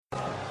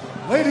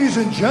Ladies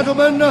and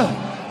gentlemen,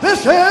 this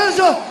is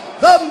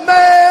the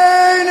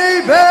main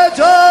event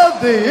of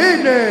the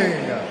evening.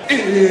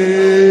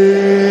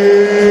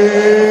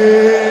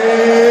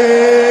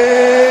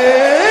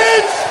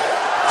 It's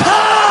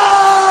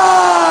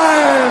time!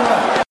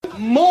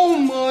 More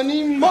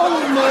money, more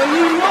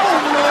money,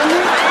 more money.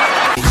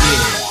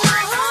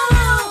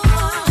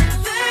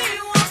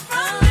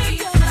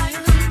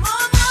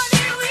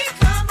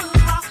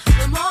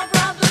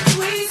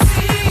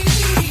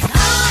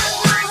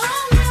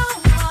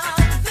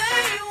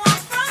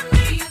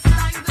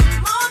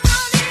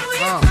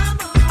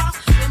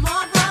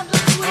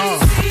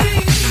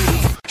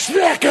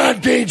 Snack on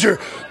danger,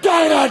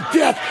 dine on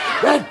death,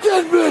 and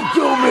dead men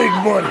don't make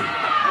money.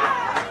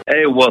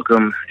 Hey,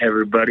 welcome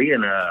everybody,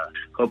 and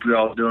hope you're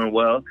all doing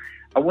well.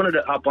 I wanted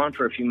to hop on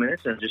for a few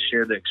minutes and just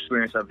share the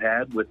experience I've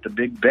had with the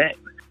big bet.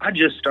 I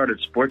just started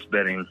sports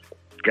betting,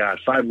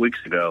 5 weeks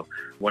ago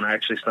when I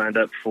actually signed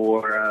up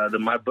for the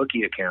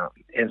MyBookie account.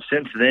 And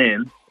since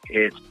then,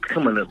 it's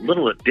become a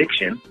little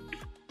addiction.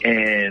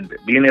 And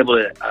being able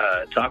to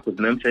talk with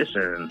Memphis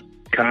and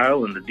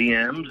Kyle and the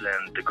DMs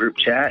and the group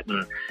chat,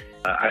 and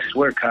I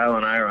swear Kyle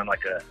and I are on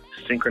like a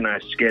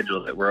synchronized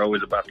schedule that we're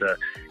always about to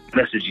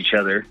message each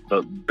other,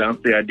 but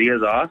bounce the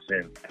ideas off.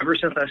 And ever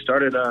since I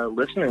started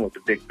listening with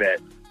the big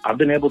bet, I've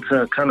been able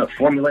to kind of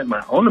formulate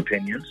my own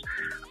opinions.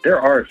 There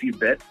are a few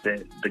bets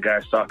that the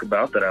guys talk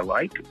about that I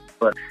like,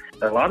 but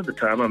a lot of the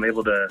time I'm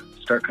able to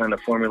start kind of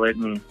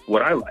formulating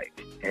what I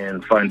like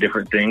and find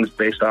different things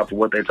based off of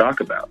what they talk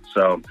about.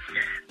 So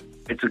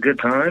it's a good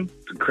time.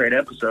 It's a great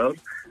episode,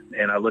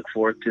 and I look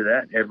forward to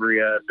that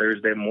every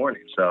Thursday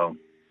morning. So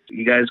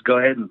you guys go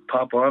ahead and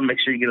pop on, make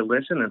sure you get a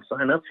listen, and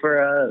sign up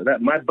for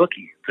that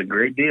MyBookie. It's a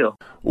great deal.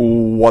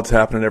 What's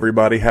happening,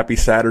 everybody? Happy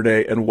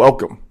Saturday, and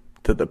welcome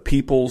to the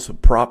People's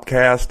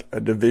Propcast, a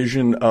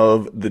division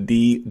of the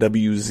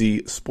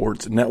DWZ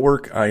Sports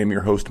Network. I am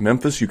your host,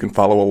 Memphis. You can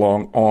follow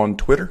along on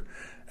Twitter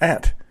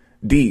at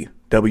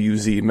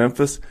DWZ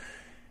Memphis.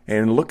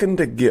 And looking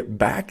to get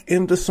back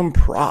into some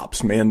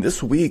props, man.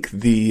 This week,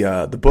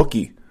 the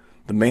bookie,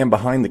 the man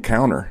behind the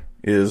counter,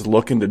 is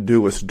looking to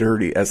do us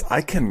dirty, as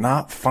I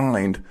cannot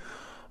find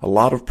a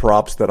lot of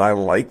props that I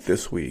like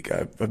this week.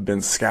 I've been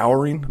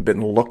scouring,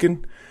 been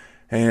looking,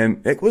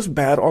 and it was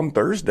bad on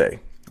Thursday.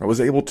 I was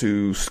able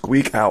to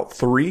squeak out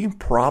 3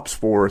 props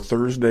for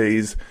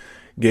Thursday's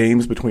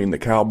games between the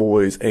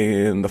Cowboys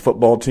and the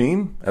football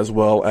team, as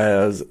well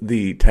as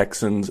the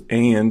Texans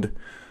and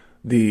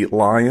the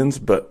Lions.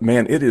 But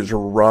man, it is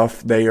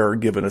rough. They are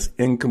giving us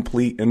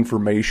incomplete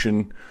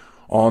information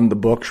on the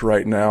books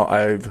right now.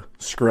 I've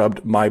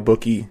scrubbed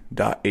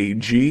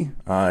mybookie.ag.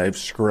 I've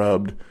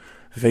scrubbed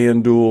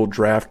FanDuel,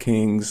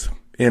 DraftKings,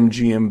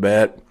 MGM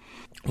Bet,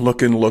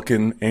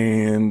 looking,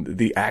 and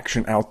the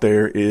action out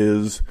there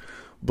is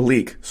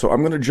bleak. So I'm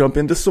going to jump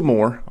into some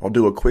more. I'll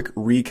do a quick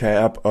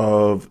recap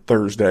of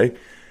Thursday,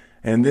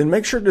 and then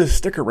make sure to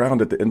stick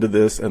around at the end of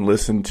this and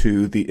listen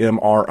to the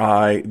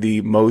MRI,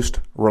 the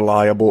most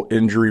reliable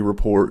injury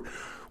report,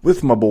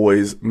 with my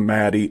boys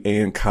Maddie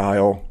and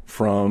Kyle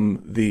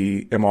from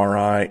the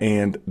MRI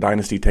and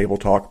Dynasty Table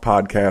Talk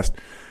podcast.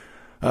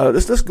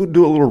 Let's go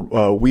do a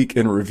little week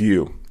in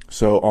review.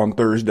 So on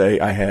Thursday,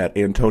 I had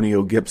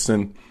Antonio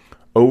Gibson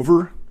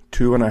over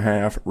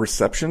 2.5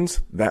 receptions.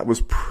 That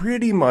was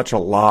pretty much a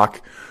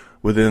lock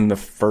within the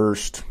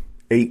first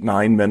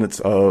 8-9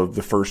 minutes of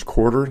the first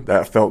quarter.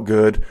 That felt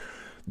good.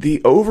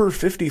 The over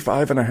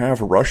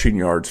 55.5 rushing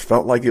yards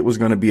felt like it was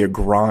going to be a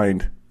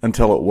grind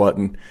until it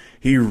wasn't.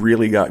 He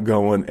really got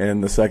going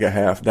in the second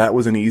half. That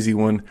was an easy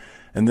one.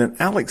 And then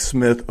Alex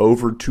Smith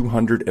over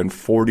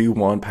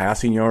 241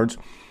 passing yards.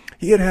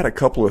 He had a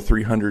couple of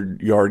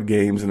 300-yard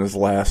games in his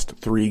last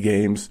 3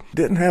 games.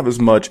 Didn't have as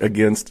much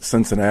against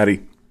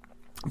Cincinnati,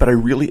 but I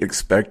really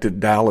expected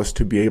Dallas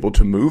to be able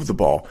to move the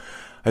ball.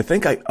 I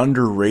think I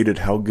underrated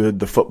how good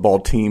the football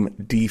team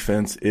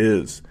defense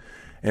is.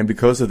 And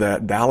because of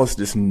that, Dallas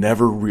just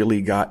never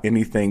really got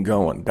anything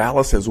going.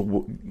 Dallas has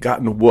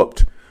gotten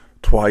whooped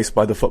twice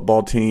by the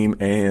football team,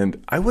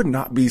 and I would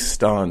not be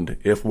stunned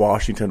if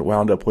Washington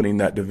wound up winning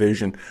that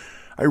division.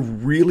 I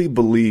really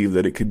believe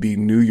that it could be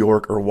New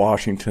York or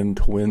Washington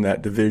to win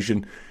that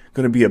division.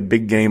 Going to be a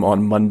big game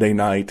on Monday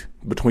night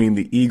between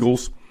the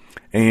Eagles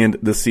and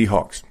the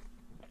Seahawks.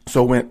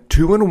 So went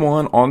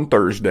 2-1 on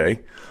Thursday.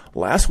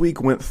 Last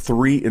week went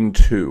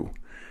 3-2.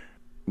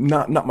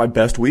 Not my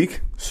best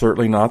week,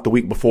 certainly not. The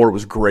week before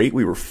was great.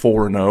 We were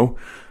 4-0.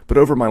 But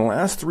over my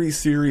last 3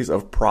 series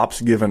of props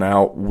given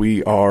out,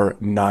 we are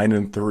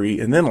 9-3.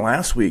 And then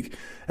last week,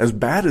 as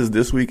bad as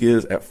this week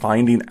is at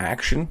finding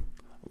action,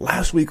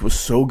 last week was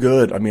so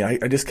good. I mean,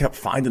 I just kept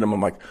finding them.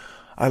 I'm like,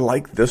 I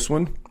like this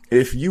one.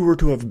 If you were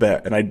to have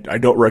bet, and I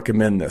don't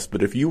recommend this,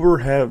 but if you were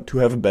to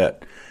have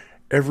bet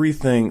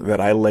everything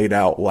that I laid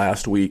out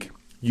last week,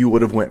 you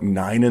would have went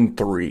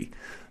 9-3.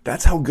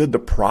 That's how good the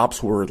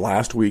props were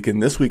last week.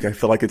 And this week, I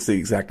feel like it's the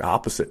exact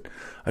opposite.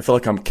 I feel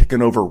like I'm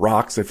kicking over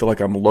rocks. I feel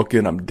like I'm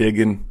looking, I'm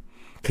digging.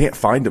 Can't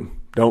find them.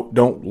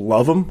 Don't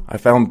love them. I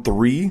found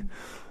 3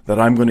 that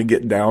I'm going to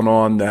get down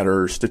on that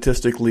are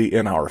statistically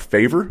in our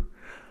favor.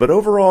 But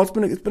overall, it's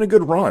been a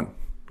good run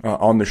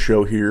on the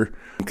show here.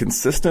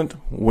 Consistent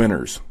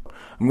winners.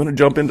 I'm going to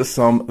jump into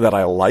some that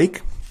I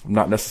like. I'm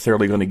not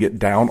necessarily going to get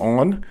down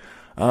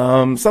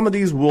on. Some of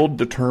these will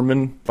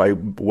determine if I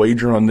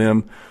wager on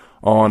them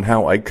on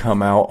how I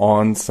come out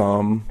on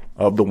some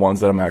of the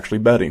ones that I'm actually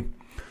betting.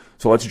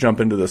 So let's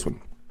jump into this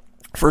one.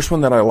 First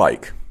one that I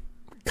like,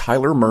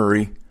 Kyler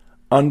Murray,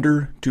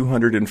 under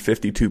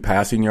 252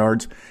 passing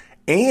yards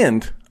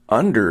and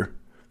under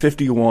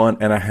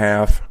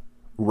 51.5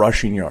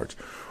 rushing yards.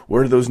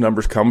 Where do those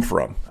numbers come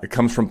from? It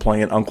comes from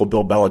playing Uncle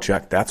Bill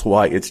Belichick. That's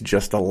why it's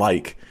just a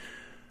like.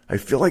 I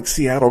feel like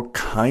Seattle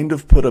kind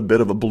of put a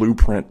bit of a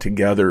blueprint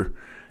together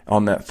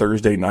on that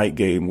Thursday night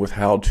game with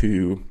how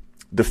to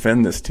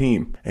defend this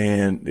team.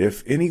 And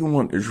if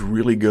anyone is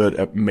really good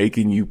at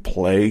making you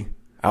play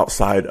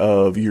outside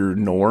of your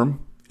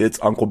norm, it's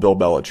Uncle Bill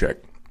Belichick.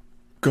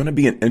 Going to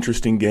be an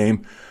interesting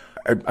game.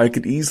 I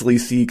could easily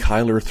see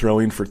Kyler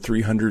throwing for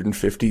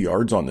 350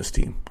 yards on this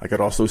team. I could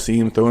also see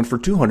him throwing for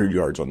 200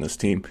 yards on this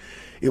team.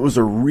 It was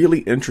a really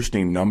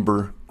interesting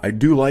number. I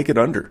do like it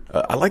under.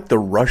 I like the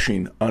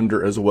rushing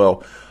under as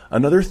well.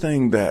 Another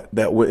thing that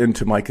went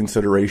into my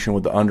consideration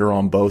with the under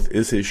on both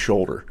is his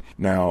shoulder.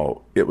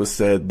 Now, it was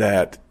said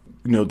that,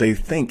 they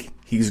think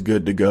he's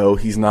good to go.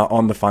 He's not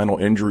on the final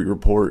injury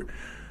report.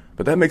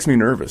 But that makes me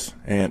nervous.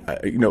 And,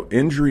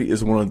 injury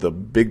is one of the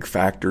big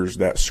factors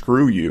that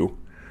screw you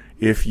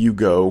if you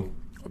go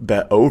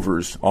bet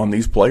overs on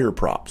these player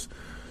props.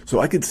 So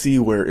I could see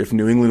where if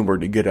New England were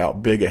to get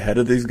out big ahead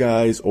of these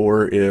guys,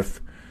 or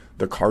if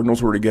the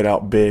Cardinals were to get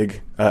out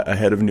big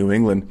ahead of New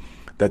England,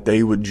 that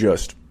they would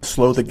just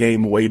slow the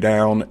game way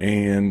down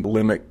and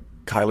limit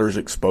Kyler's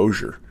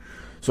exposure.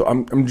 So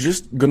I'm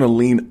just going to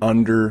lean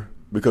under,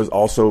 because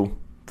also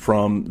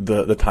from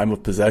the time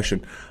of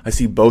possession, I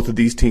see both of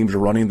these teams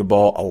running the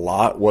ball a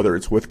lot, whether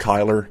it's with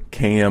Kyler,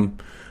 Cam,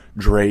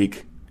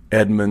 Drake,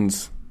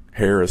 Edmonds,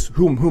 Harris,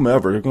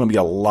 whomever. There's going to be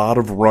a lot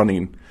of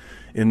running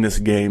in this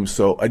game,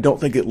 so I don't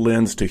think it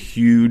lends to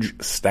huge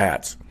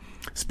stats.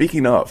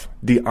 Speaking of,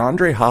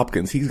 DeAndre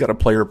Hopkins, he's got a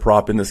player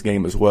prop in this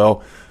game as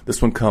well.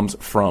 This one comes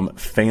from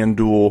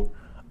FanDuel,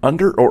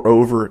 under or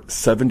over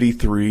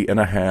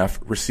 73.5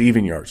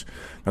 receiving yards.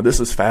 Now, this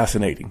is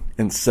fascinating.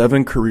 In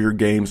 7 career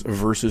games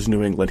versus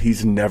New England,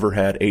 he's never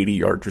had 80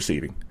 yards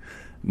receiving.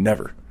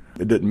 Never.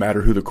 It didn't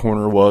matter who the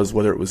corner was,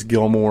 whether it was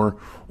Gilmore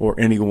or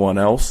anyone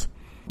else.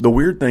 The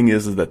weird thing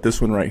is that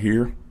this one right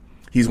here,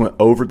 he's went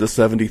over the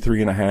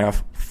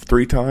 73.5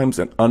 3 times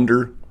and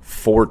under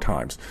 4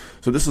 times.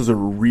 So this is a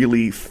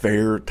really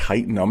fair,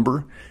 tight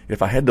number.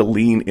 If I had to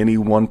lean any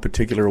one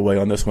particular way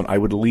on this one, I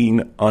would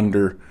lean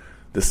under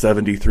the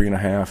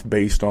 73.5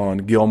 based on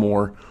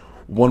Gilmore,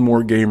 one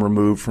more game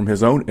removed from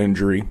his own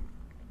injury.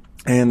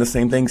 And the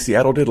same thing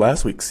Seattle did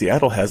last week.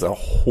 Seattle has a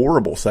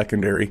horrible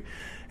secondary,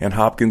 and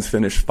Hopkins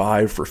finished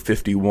 5 for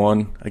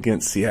 51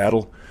 against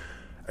Seattle.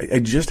 I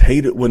just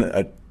hate it when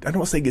I don't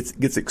want to say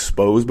gets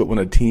exposed, but when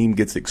a team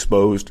gets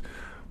exposed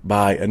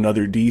by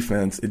another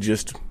defense, it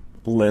just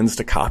lends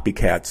to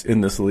copycats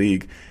in this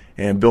league.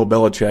 And Bill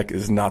Belichick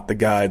is not the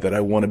guy that I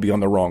want to be on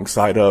the wrong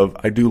side of.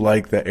 I do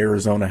like that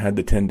Arizona had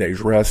the 10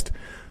 days rest,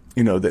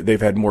 that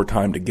they've had more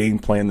time to game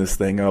plan this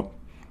thing up.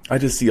 I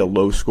just see a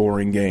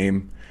low-scoring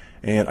game,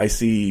 and I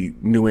see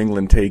New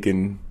England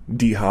taking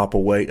D-Hop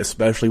away,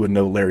 especially with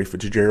no Larry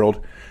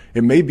Fitzgerald.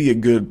 It may be a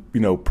good,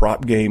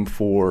 prop game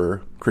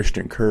for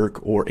Christian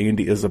Kirk or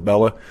Andy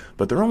Isabella,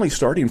 but they're only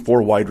starting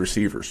 4 wide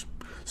receivers.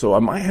 So I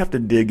might have to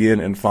dig in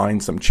and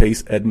find some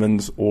Chase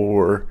Edmonds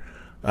or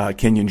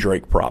Kenyon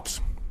Drake props.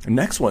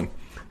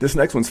 This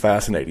next one's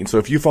fascinating. So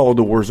if you followed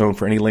the War Zone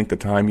for any length of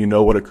time, you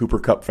know what a Cooper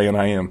Kupp fan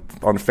I am.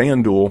 On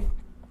FanDuel,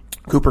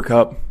 Cooper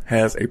Kupp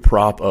has a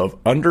prop of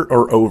under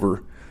or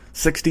over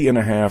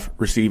 60.5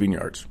 receiving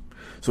yards.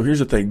 So here's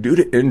the thing. Due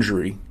to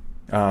injury,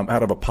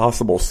 out of a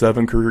possible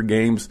 7 career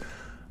games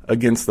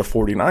against the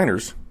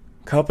 49ers,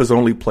 Kupp has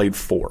only played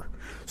 4.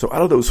 So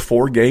out of those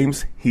 4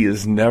 games, he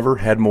has never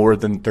had more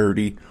than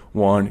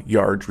 31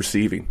 yards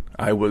receiving.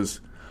 I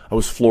was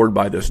floored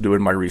by this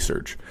doing my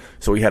research.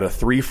 So he had a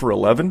 3 for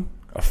 11,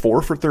 a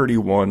 4 for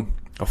 31,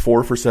 a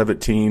 4 for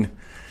 17,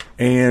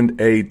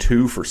 and a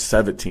 2 for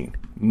 17.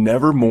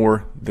 Never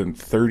more than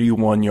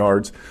 31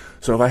 yards.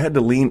 So if I had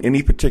to lean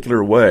any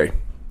particular way,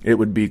 it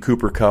would be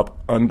Cooper Kupp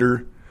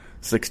under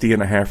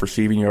 60.5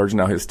 receiving yards.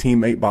 Now his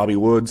teammate Bobby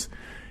Woods,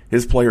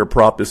 his player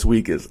prop this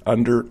week is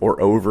under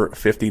or over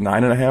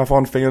 59.5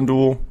 on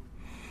FanDuel.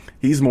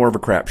 He's more of a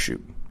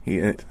crapshoot.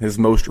 His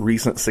most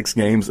recent 6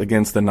 games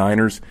against the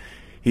Niners,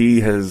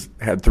 he has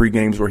had 3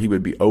 games where he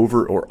would be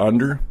over or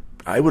under.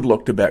 I would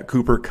look to bet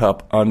Cooper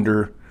Kupp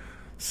under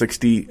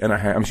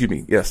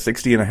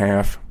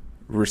 60.5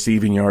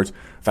 receiving yards.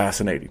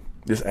 Fascinating.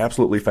 Just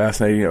absolutely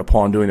fascinating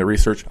upon doing the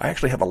research. I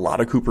actually have a lot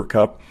of Cooper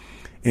Kupp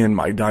in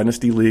my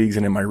Dynasty leagues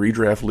and in my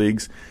redraft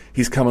leagues.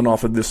 He's coming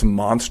off of this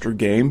monster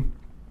game.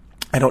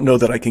 I don't know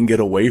that I can get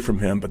away from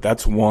him, but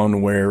that's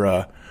one where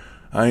I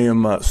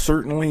am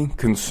certainly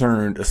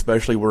concerned,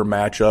 especially where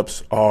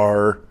matchups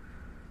are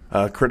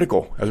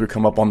critical as we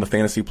come up on the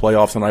fantasy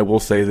playoffs. And I will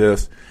say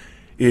this,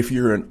 if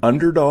you're an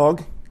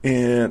underdog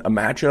in a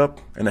matchup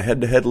in a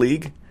head-to-head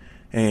league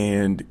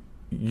and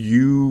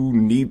you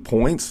need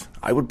points,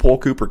 I would pull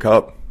Cooper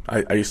Kupp.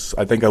 I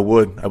think I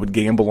would. I would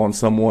gamble on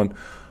someone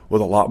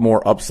with a lot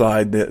more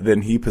upside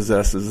than he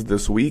possesses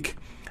this week.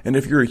 And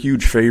if you're a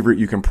huge favorite,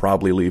 you can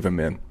probably leave him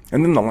in.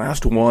 And then the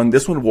last one,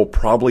 this one will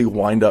probably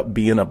wind up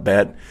being a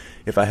bet.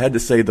 If I had to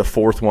say the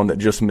fourth one that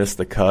just missed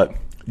the cut,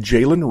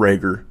 Jalen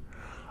Reagor,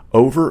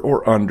 over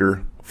or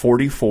under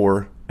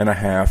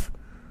 44.5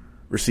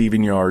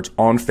 receiving yards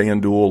on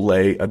FanDuel,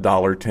 lay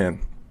 $1.10.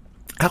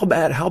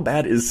 How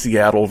bad is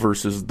Seattle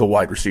versus the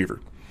wide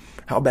receiver?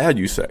 How bad,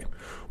 you say?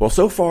 Well,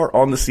 so far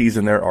on the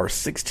season, there are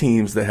 6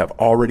 teams that have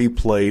already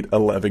played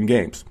 11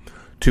 games.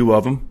 2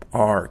 of them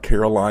are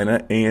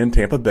Carolina and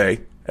Tampa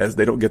Bay, as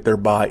they don't get their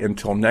bye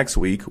until next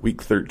week,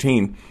 week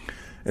 13.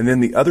 And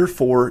then the other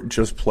 4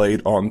 just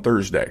played on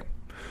Thursday.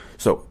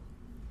 So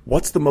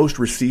what's the most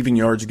receiving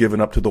yards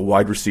given up to the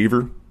wide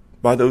receiver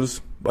by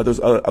those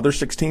other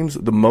 6 teams?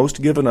 The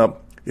most given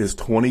up is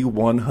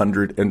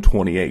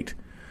 2,128.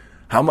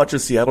 How much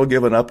has Seattle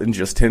given up in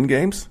just 10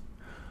 games?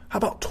 How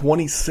about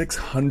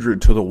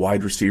 2,600 to the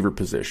wide receiver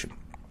position?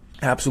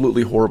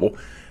 Absolutely horrible.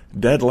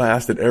 Dead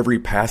last at every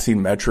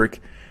passing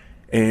metric.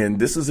 And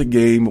this is a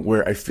game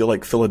where I feel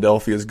like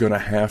Philadelphia is going to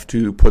have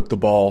to put the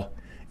ball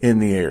in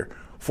the air.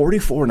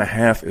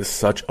 44.5 is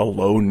such a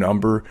low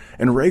number,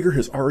 and Reagor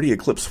has already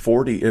eclipsed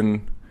 40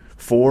 in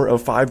 4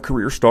 of 5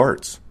 career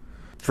starts.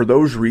 For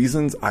those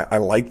reasons, I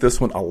like this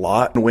one a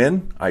lot.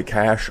 When I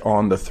cash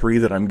on the 3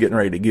 that I'm getting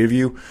ready to give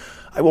you,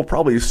 I will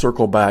probably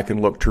circle back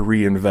and look to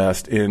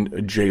reinvest in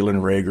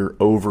Jalen Reagor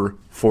over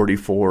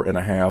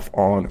 44.5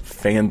 on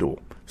FanDuel.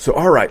 So,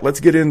 all right,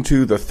 let's get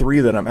into the 3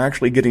 that I'm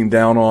actually getting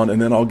down on,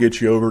 and then I'll get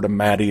you over to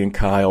Maddie and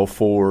Kyle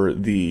for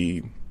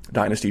the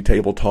Dynasty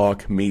Table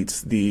Talk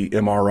meets the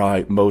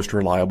MRI Most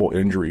Reliable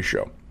Injury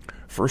Show.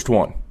 First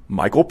one,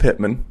 Michael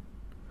Pittman,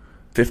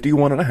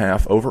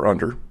 51.5 over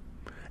under,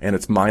 and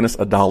it's minus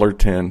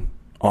 $1.10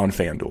 on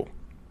FanDuel.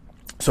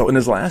 So in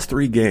his last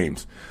 3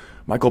 games,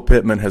 Michael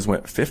Pittman has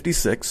went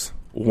 56,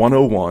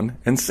 101,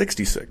 and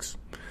 66.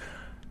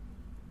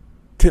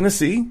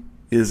 Tennessee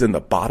is in the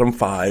bottom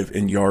 5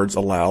 in yards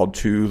allowed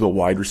to the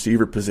wide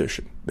receiver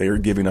position. They are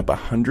giving up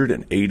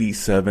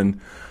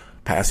 187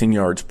 passing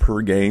yards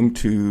per game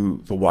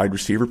to the wide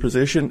receiver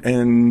position,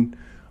 and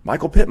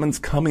Michael Pittman's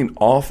coming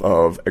off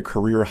of a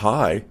career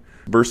high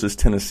versus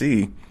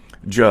Tennessee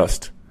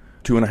just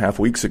 2.5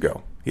 weeks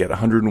ago. He had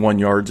 101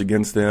 yards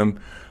against them,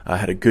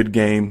 had a good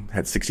game,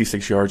 had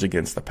 66 yards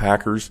against the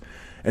Packers.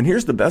 And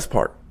here's the best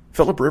part.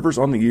 Phillip Rivers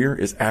on the year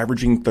is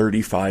averaging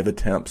 35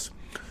 attempts.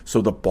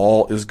 So the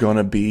ball is going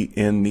to be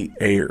in the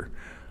air.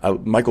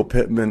 Michael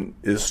Pittman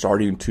is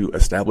starting to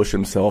establish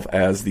himself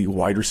as the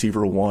wide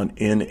receiver 1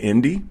 in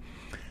Indy.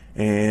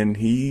 And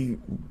he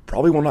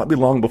probably will not be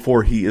long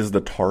before he is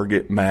the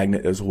target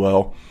magnet as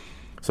well.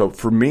 So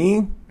for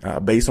me,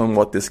 based on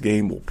what this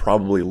game will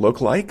probably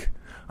look like,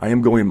 I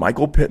am going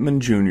Michael Pittman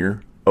Jr.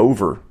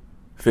 over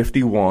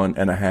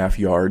 51.5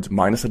 yards,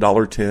 minus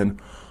 $1.10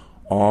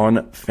 on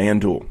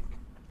FanDuel.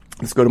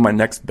 Let's go to my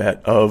next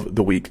bet of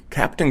the week.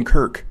 Captain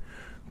Kirk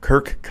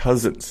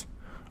Cousins,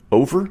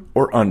 over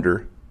or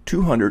under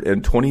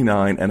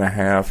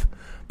 229.5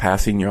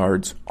 passing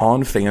yards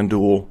on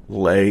FanDuel,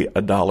 lay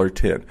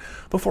 $1.10.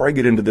 Before I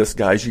get into this,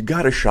 guys, you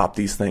got to shop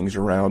these things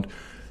around.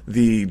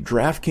 The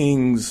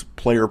DraftKings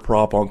player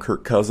prop on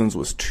Kirk Cousins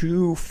was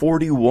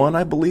 241,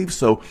 I believe,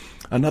 so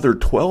another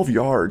 12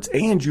 yards,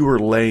 and you were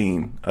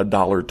laying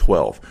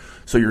 $1.12.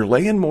 So you're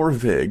laying more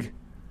vig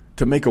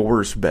to make a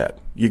worse bet.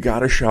 You got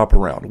to shop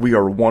around. We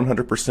are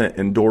 100%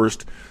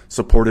 endorsed,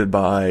 supported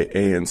by,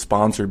 and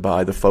sponsored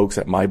by the folks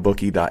at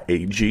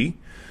mybookie.ag.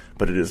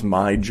 But it is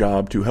my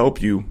job to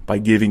help you by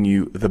giving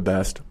you the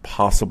best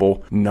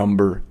possible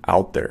number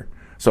out there.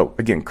 So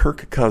again,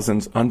 Kirk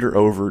Cousins under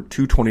over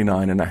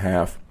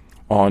 229.5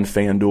 on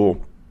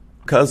FanDuel.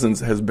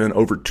 Cousins has been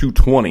over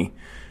 220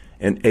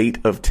 in 8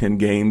 of 10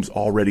 games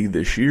already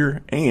this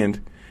year, and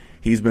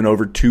he's been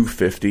over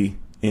 250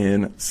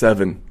 in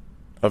 7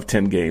 of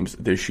 10 games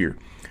this year.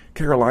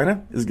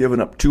 Carolina is giving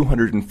up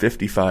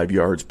 255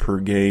 yards per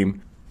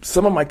game.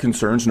 Some of my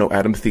concerns, no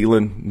Adam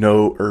Thielen,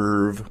 no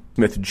Irv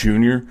Smith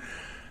Jr.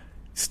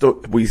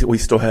 We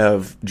still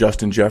have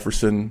Justin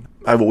Jefferson.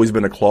 I've always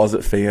been a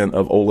closet fan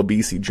of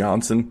Olabisi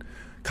Johnson.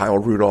 Kyle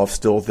Rudolph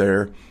still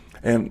there.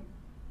 And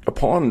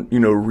upon,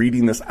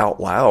 reading this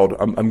out loud,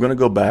 I'm going to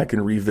go back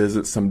and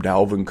revisit some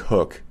Dalvin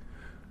Cook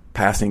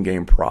passing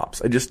game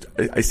props. I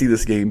see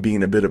this game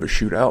being a bit of a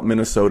shootout.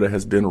 Minnesota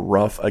has been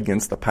rough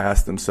against the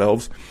pass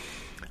themselves.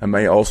 I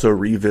may also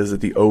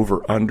revisit the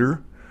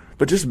over-under.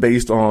 But just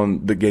based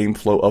on the game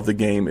flow of the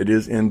game, it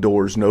is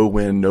indoors, no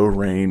wind, no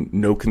rain,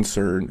 no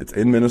concern. It's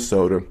in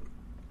Minnesota.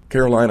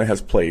 Carolina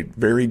has played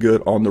very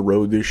good on the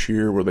road this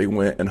year, where they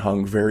went and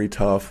hung very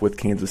tough with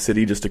Kansas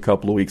City just a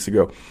couple of weeks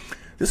ago.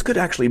 This could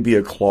actually be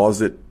a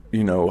closet,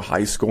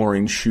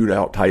 high-scoring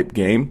shootout type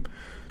game.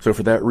 So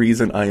for that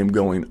reason, I am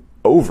going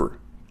over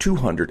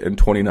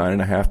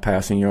 229.5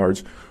 passing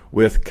yards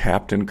with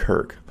Captain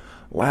Kirk.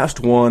 Last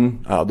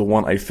one, the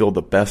one I feel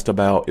the best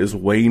about, is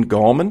Wayne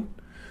Gallman,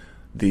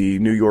 the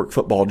New York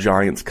Football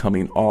Giants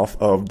coming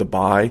off of the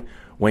bye.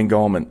 Wayne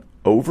Gallman,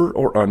 over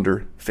or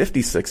under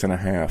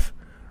 56.5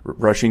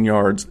 rushing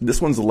yards.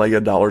 This one's lay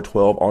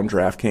 $1.12 on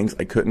DraftKings.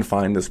 I couldn't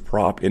find this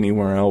prop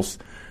anywhere else.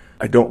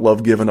 I don't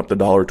love giving up the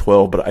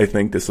 $1.12, but I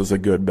think this is a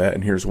good bet,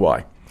 and here's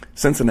why.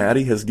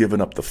 Cincinnati has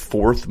given up the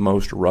fourth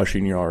most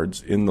rushing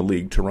yards in the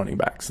league to running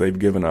backs. They've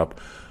given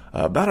up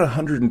about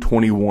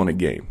 121 a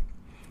game.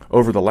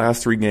 Over the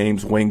last 3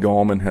 games, Wayne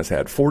Gallman has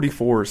had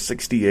 44,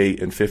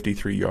 68, and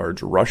 53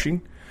 yards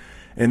rushing.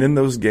 And in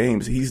those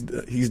games, he's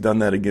done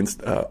that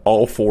against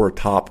all 4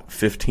 top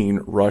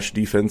 15 rush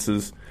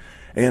defenses.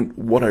 And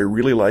what I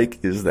really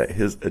like is that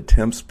his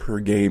attempts per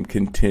game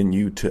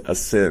continue to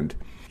ascend.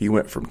 He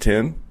went from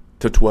 10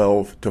 to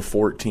 12 to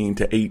 14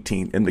 to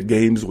 18. In the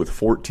games with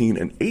 14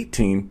 and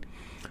 18,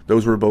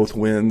 those were both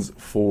wins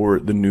for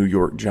the New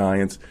York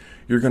Giants.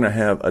 You're going to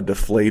have a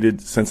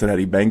deflated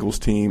Cincinnati Bengals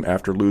team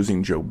after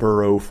losing Joe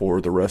Burrow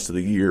for the rest of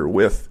the year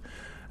with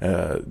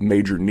a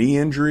major knee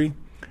injury.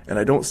 And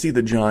I don't see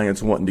the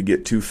Giants wanting to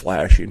get too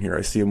flashy in here.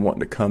 I see them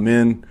wanting to come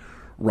in,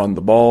 run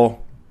the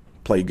ball,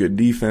 play good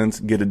defense,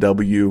 get a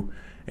W,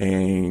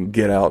 and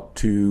get out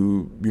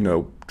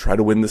to, try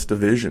to win this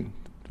division.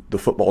 The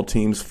football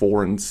team's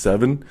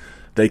 4-7.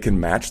 They can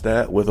match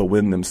that with a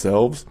win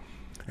themselves.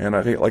 And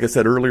I think, like I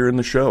said earlier in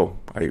the show,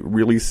 I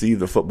really see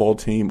the football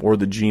team or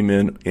the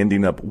G-men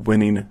ending up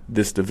winning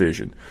this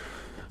division.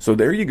 So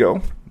there you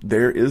go.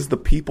 There is the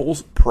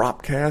People's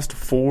Propcast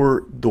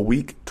for the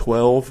Week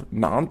 12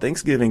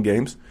 non-Thanksgiving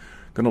games.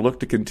 Going to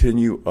look to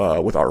continue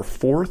with our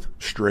 4th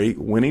straight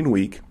winning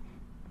week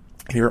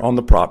here on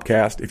the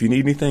Propcast. If you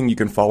need anything, you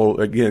can follow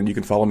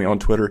me on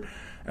Twitter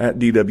at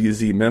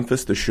DWZ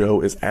Memphis. The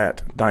show is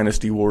at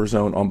Dynasty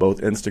Warzone on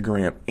both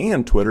Instagram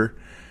and Twitter.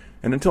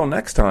 And until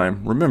next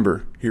time,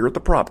 remember, here at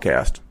the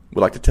Propcast, we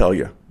like to tell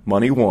you,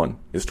 money won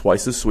is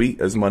twice as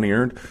sweet as money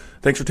earned.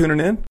 Thanks for tuning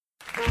in.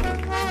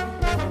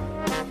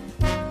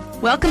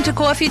 Welcome to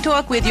Coffee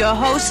Talk with your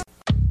host.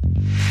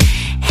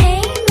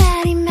 Hey,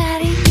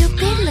 Maddie, you've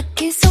been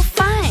looking so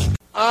fine.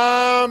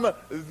 I'm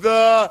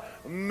the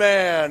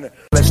man.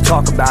 Let's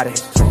talk about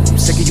it. I'm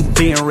sick of you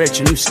being rich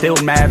and you still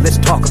mad. Let's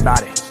talk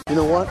about it. You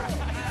know what?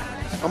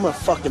 I'm gonna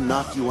fucking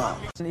knock you out.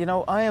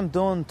 I am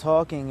done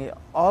talking.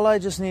 All I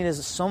just need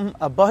is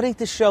a body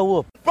to show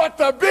up. But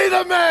to be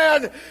the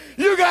man,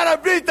 you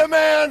gotta beat the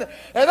man.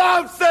 And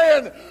I'm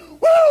saying,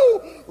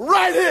 woo,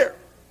 right here.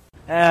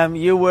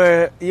 You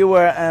were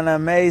an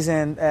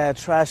amazing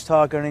trash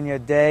talker in your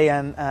day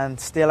and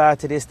still are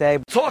to this day.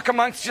 Talk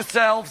amongst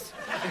yourselves.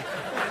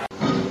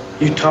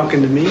 You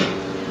talking to me?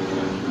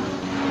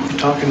 You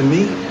talking to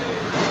me?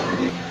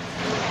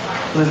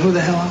 Then who the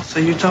hell else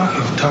are you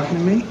talking? You talking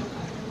to me?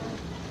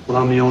 Well,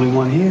 I'm the only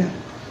one here.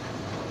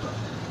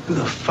 Who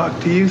the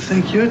fuck do you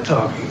think you're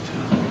talking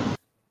to?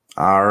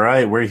 All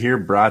right, we're here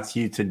brought to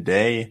you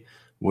today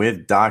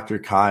with Dr.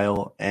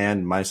 Kyle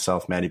and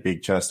myself, Matty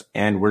Big Chest,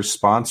 and we're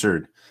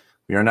sponsored.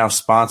 We are now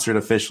sponsored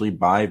officially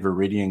by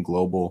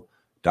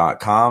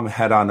ViridianGlobal.com.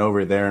 Head on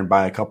over there and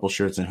buy a couple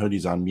shirts and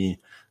hoodies on me.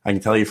 I can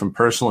tell you from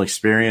personal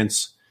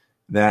experience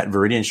that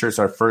Viridian shirts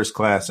are first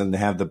class and they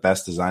have the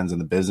best designs in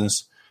the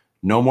business.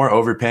 No more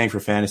overpaying for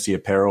fantasy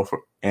apparel.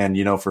 And,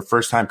 for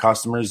first-time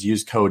customers,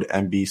 use code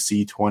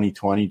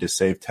MBC2020 to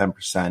save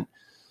 10%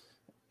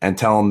 and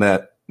tell them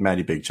that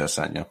Matty Big Chest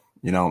sent you.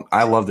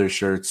 I love their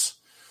shirts.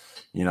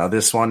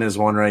 This one is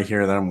one right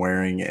here that I'm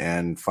wearing,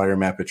 and fire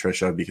Matt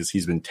Patricia because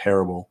he's been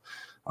terrible.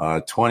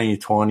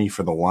 2020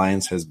 for the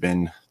Lions has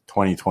been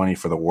 2020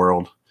 for the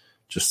world.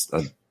 Just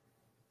a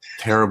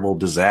terrible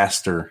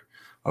disaster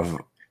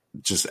of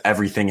just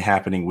everything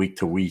happening week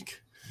to week.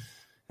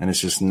 And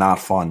it's just not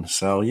fun.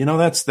 So,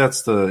 that's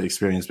the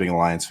experience being a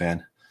Lions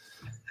fan.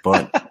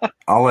 But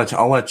I'll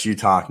let you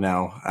talk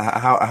now.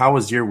 How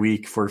was your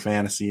week for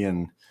fantasy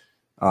and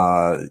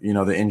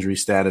the injury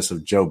status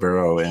of Joe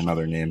Burrow and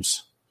other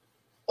names?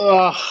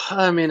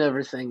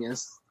 Everything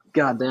is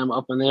goddamn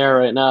up in the air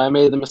right now. I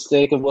made the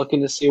mistake of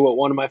looking to see what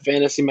one of my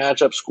fantasy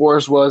matchup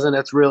scores was, and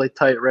it's really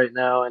tight right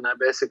now. And I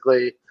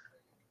basically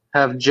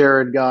have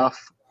Jared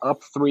Goff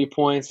up 3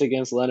 points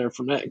against Leonard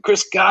Fournette.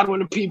 Chris Godwin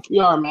in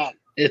PPR, man.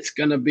 It's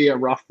going to be a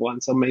rough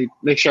one, so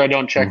make sure I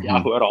don't check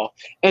Yahoo at all.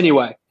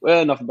 Anyway,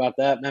 enough about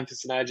that.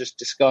 Memphis and I just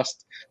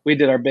discussed. We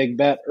did our big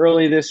bet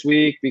early this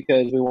week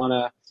because we want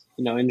to,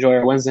 enjoy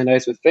our Wednesday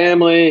nights with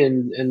family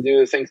and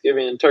do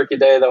Thanksgiving and Turkey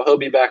Day, though he'll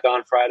be back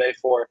on Friday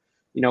for,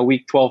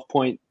 week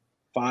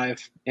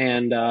 12.5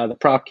 and the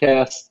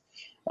Propcast.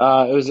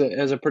 It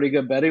was a pretty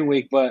good betting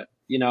week, but,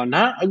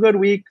 not a good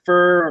week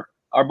for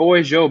our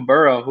boy Joe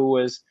Burrow, who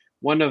was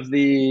one of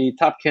the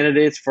top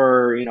candidates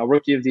for,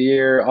 Rookie of the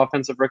Year,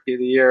 Offensive Rookie of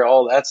the Year,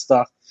 all that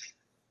stuff.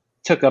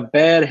 Took a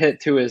bad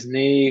hit to his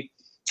knee.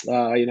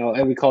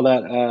 And we call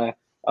that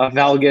a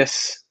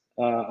valgus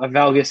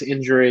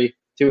injury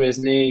to his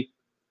knee.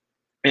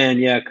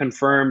 And,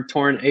 confirmed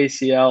torn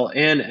ACL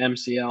and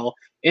MCL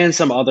and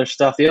some other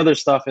stuff. The other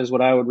stuff is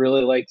what I would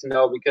really like to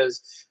know,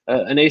 because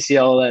an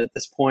ACL at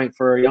this point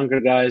for younger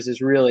guys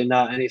is really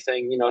not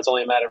anything. It's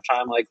only a matter of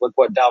time. Like, look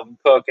what Dalvin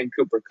Cook and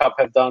Cooper Kupp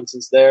have done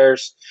since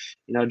theirs.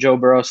 Joe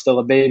Burrow's still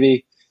a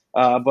baby.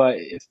 But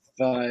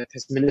if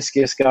his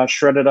meniscus got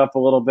shredded up a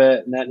little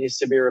bit and that needs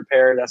to be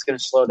repaired, that's going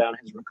to slow down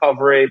his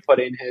recovery,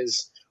 putting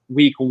his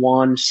week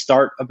 1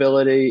 start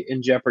ability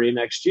in jeopardy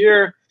next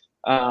year.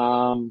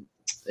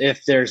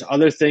 If there's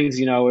other things,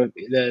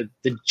 the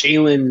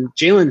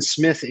Jalen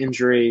Smith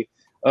injury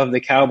of the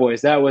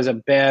Cowboys, that was a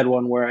bad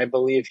one where I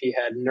believe he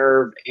had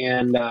nerve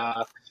and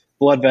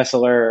blood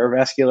vessel or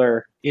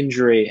vascular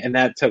injury, and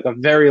that took a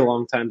very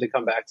long time to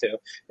come back to.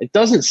 It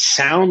doesn't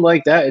sound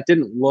like that. It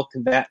didn't look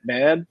that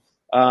bad.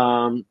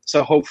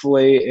 So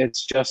hopefully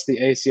it's just the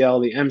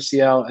ACL, the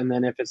MCL, and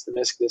then if it's the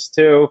meniscus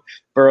too,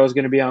 Burrow's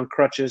going to be on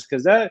crutches,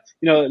 because that,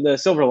 the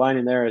silver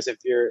lining there is if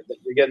you're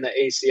getting the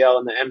ACL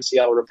and the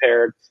MCL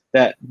repaired,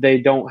 that they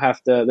don't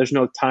have to, there's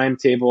no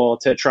timetable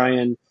to try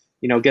and,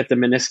 get the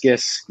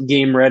meniscus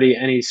game ready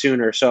any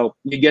sooner. So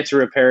you get to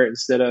repair it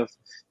instead of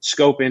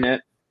scoping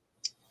it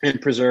and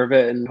preserve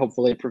it and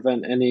hopefully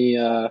prevent any,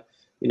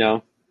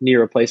 knee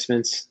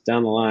replacements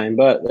down the line.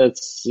 But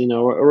that's,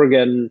 we're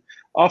getting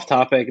off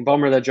topic.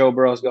 Bummer that Joe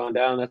Burrow's gone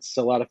down. That's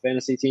a lot of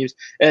fantasy teams.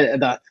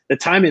 And the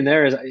timing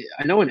there is,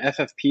 I know in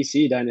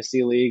FFPC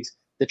Dynasty leagues,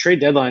 the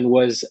trade deadline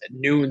was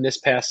noon this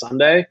past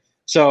Sunday.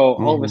 So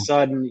all of a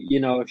sudden,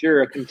 if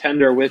you're a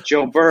contender with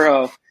Joe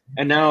Burrow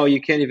and now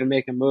you can't even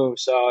make a move.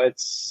 So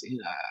it's,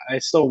 I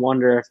still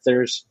wonder if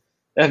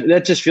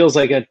that just feels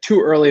like a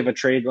too early of a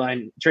trade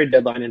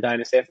deadline in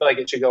Dynasty. I feel like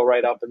it should go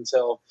right up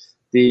until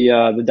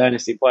the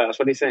Dynasty playoffs.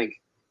 What do you think?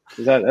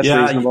 That's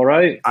reasonable,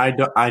 right? I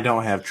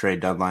don't have trade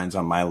deadlines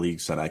on my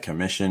leagues that I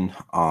commission.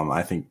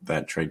 I think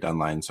that trade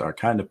deadlines are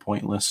kind of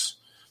pointless.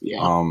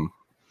 Yeah.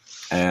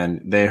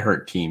 And they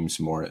hurt teams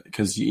more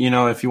because,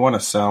 if you want to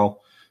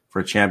sell for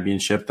a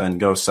championship, then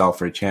go sell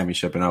for a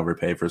championship and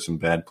overpay for some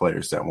bad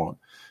players that won't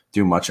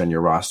do much on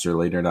your roster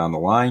later down the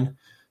line.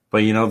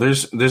 But,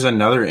 there's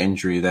another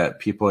injury that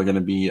people are going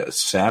to be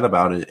sad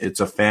about. It's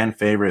a fan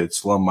favorite.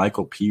 It's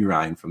Michael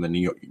Pirine from the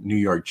New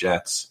York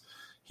Jets.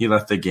 He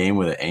left the game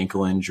with an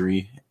ankle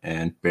injury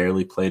and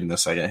barely played in the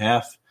second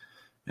half.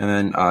 And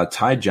then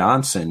Ty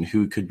Johnson,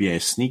 who could be a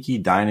sneaky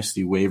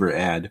Dynasty waiver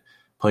ad,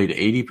 played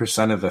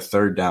 80% of the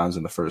third downs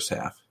in the first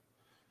half.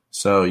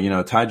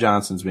 So, Ty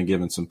Johnson's been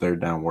given some third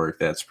down work.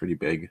 That's pretty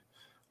big.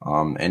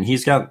 And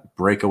he's got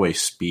breakaway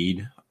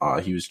speed.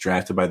 He was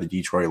drafted by the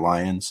Detroit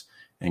Lions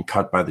and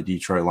cut by the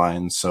Detroit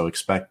Lions. So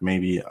expect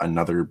maybe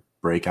another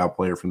breakout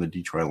player from the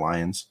Detroit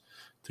Lions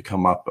to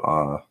come up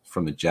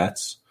from the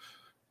Jets.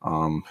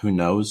 Who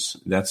knows?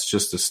 That's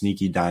just a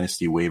sneaky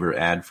Dynasty waiver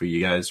ad for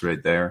you guys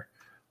right there.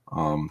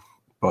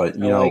 But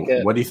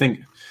what do you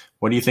think?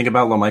 What do you think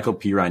about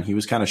LaMichael Pirine? He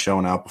was kind of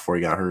showing out before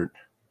he got hurt.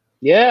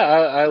 Yeah,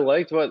 I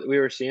liked what we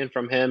were seeing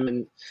from him,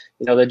 and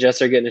the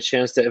Jets are getting a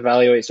chance to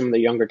evaluate some of the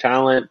younger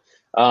talent.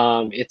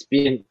 It's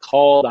being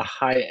called a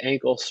high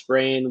ankle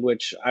sprain,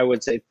 which I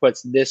would say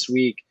puts this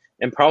week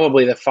and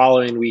probably the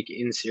following week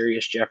in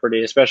serious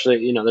jeopardy, especially,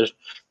 there's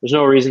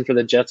no reason for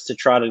the Jets to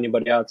trot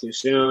anybody out too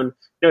soon.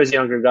 He's a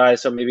younger guy,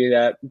 so maybe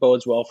that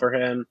bodes well for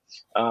him.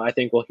 I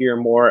think we'll hear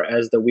more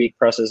as the week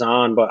presses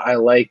on, but I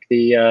like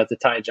the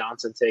Ty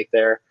Johnson take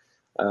there,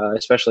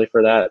 especially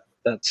for that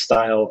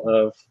style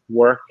of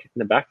work in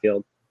the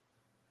backfield.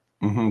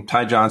 Mm-hmm.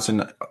 Ty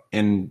Johnson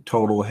in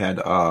total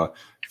had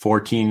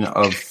 14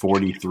 of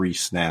 43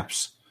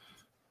 snaps.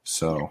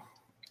 So,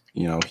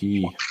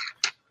 he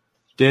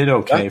did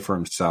okay for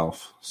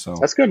himself. So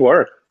that's good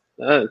work.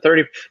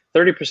 30%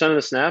 of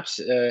the snaps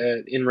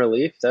in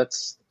relief.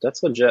 That's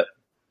legit.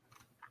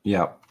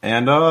 Yeah.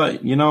 And,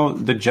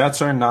 the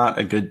Jets are not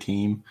a good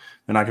team.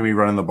 They're not going to be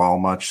running the ball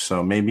much.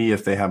 So maybe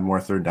if they have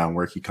more third down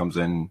work, he comes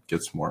in,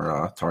 gets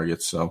more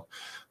targets. So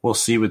we'll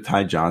see with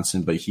Ty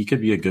Johnson, but he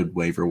could be a good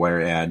waiver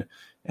wire ad.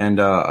 And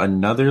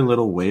another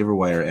little waiver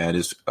wire ad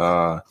is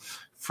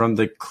from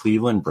the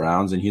Cleveland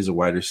Browns, and he's a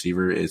wide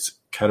receiver. It's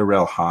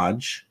Ketterell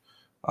Hodge.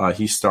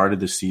 He started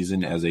the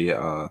season as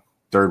a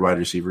third wide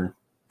receiver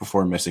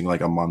before missing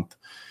like a month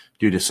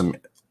due to some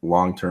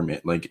long-term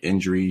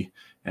injury.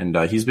 And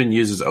he's been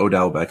used as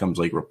Odell Beckham's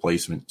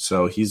replacement.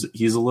 So he's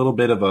a little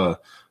bit of a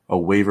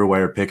waiver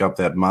wire pickup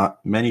that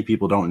many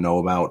people don't know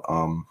about.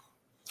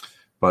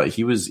 But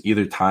he was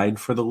either tied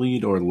for the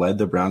lead or led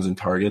the Browns in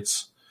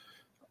targets,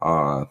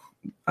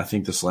 I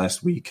think this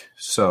last week.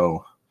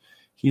 So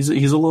he's a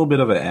little bit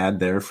of an ad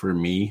there for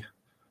me.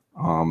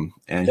 And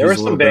there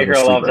was some Baker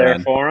love there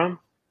for him.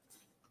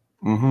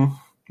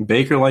 Mm-hmm.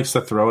 Baker likes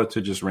to throw it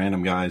to just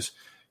random guys.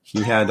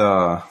 He had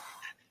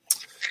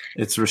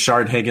it's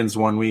Rashard Higgins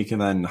one week,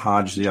 and then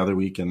Hodge the other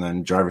week, and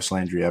then Jarvis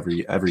Landry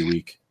every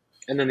week.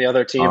 And then the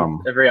other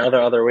team every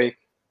other week.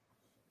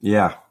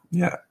 Yeah.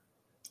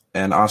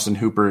 And Austin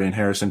Hooper and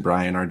Harrison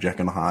Bryant are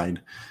Jekyll and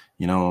Hyde.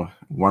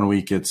 1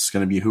 week it's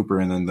going to be Hooper,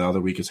 and then the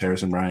other week it's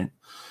Harrison Bryant.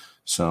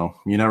 So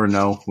you never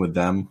know with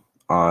them.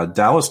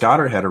 Dallas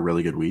Goedert had a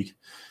really good week.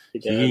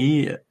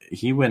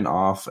 He went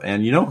off,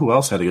 and you know who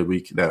else had a good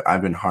week that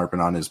I've been harping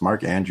on is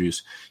Mark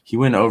Andrews. He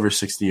went over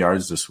 60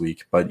 yards this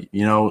week, but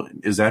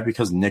is that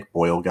because Nick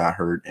Boyle got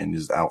hurt and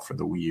is out for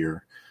the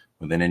year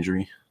with an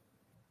injury?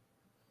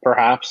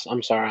 Perhaps.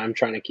 I'm sorry. I'm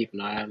trying to keep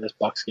an eye on this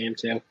Bucs game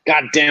too.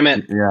 God damn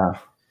it. Yeah.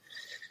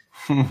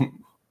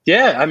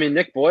 Yeah, I mean,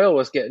 Nick Boyle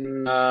was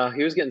getting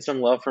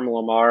some love from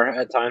Lamar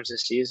at times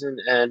this season,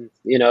 and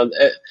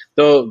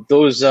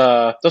those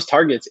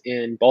targets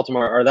in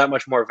Baltimore are that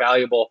much more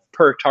valuable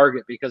per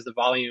target because the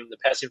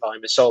passing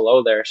volume is so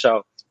low there.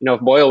 So if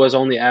Boyle was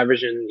only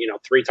averaging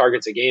 3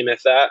 targets a game,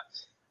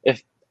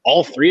 if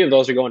all 3 of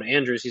those are going to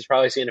Andrews, he's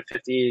probably seeing a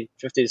 50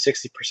 to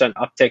 60%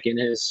 uptick in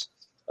his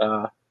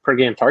per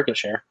game target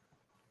share.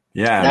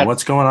 Yeah, and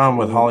what's going on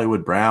with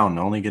Hollywood Brown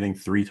only getting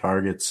 3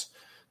 targets?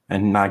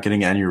 And not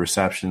getting any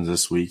receptions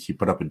this week. He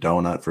put up a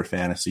donut for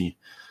fantasy.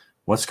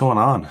 What's going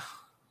on?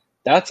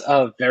 That's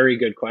a very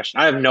good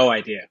question. I have no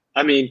idea.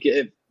 I mean,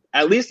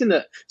 at least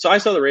so I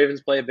saw the Ravens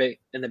play a bit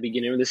in the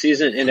beginning of the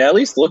season, and it at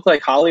least looked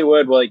like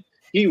Hollywood,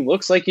 he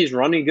looks like he's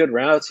running good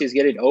routes. He's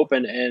getting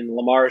open, and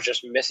Lamar is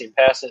just missing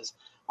passes.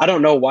 I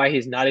don't know why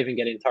he's not even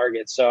getting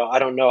targets. So I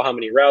don't know how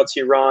many routes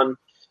he ran.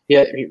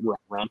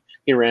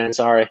 He ran.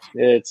 Sorry,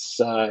 it's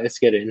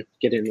getting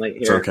late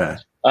here. It's okay.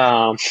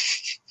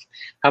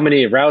 How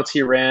many routes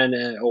he ran,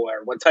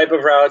 or what type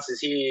of routes is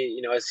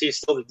he? Is he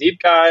still the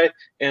deep guy?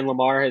 And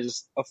Lamar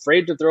is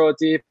afraid to throw it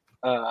deep.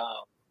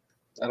 I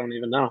don't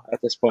even know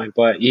at this point,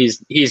 but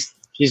he's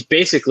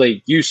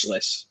basically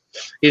useless.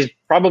 He's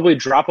probably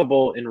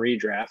droppable in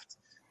redraft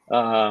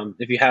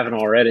if you haven't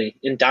already.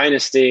 In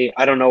Dynasty,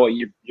 I don't know what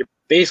you're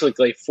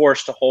basically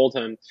forced to hold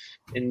him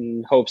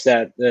in hopes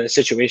that the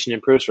situation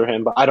improves for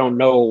him. But I don't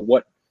know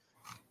what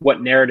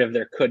narrative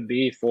there could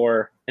be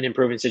for an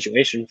improving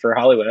situation for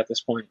Hollywood at this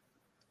point.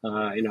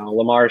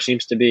 Lamar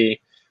seems to be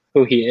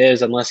who he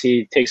is unless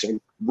he takes a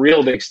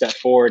real big step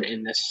forward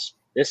in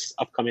this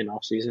upcoming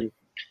offseason.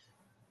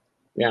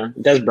 Yeah,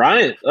 Dez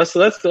Bryant. Let's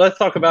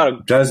talk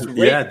about Dez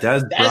Bryant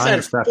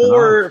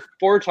had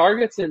 4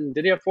 targets, and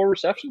did he have 4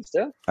 receptions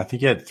too? I think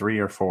he had 3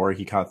 or 4.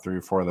 He caught 3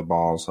 or 4 of the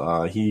balls.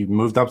 He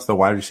moved up to the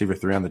wide receiver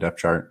 3 on the depth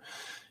chart.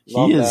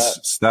 He is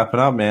stepping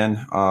up,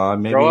 man.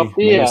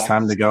 Maybe it's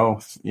time to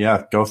go.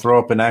 Yeah, go throw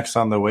up an X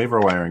on the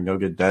waiver wire and go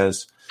get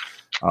Dez.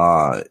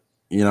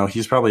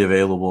 He's probably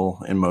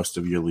available in most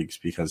of your leagues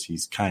because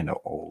he's kind of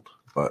old,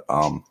 but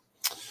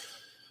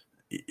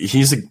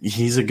he's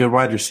a good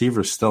wide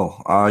receiver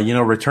still.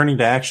 Returning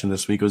to action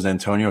this week was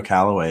Antonio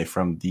Callaway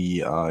from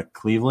the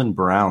Cleveland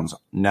Browns,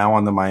 now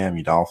on the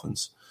Miami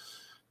Dolphins.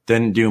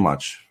 Didn't do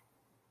much,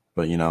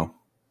 but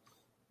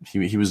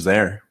he was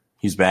there.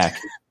 He's back.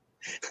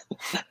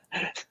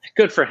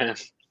 Good for him.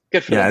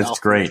 Good for him. Yeah, it's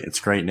great. It's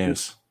great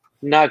news.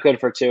 Not good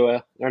for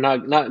Tua. Or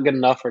not good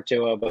enough for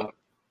Tua, but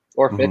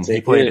or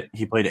Fitzy.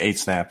 He played 8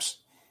 snaps.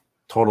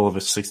 Total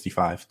of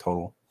 65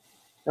 total.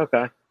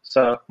 Okay.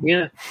 So,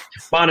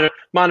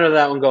 monitor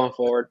that one going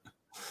forward.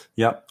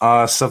 Yep.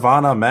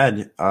 Savannah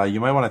Ahmed, you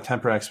might want to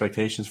temper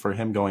expectations for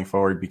him going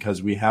forward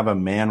because we have a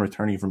man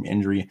returning from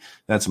injury.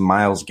 That's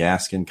Myles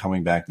Gaskin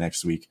coming back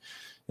next week.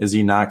 Is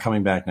he not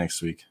coming back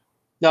next week?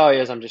 No, he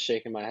is. I'm just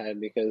shaking my head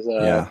because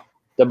the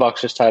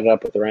Bucs just tied it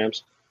up with the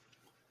Rams.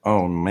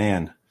 Oh,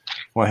 man.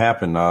 What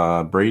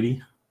happened?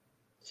 Brady?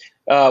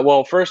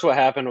 Well, first what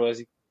happened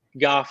was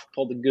Goff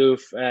pulled the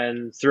goof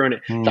and threw in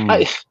it.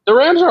 The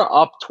Rams are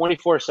up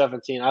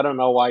 24-17. I don't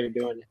know why you're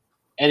doing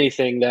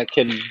anything that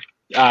can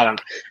 – I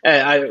don't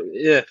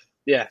know.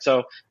 Yeah,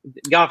 so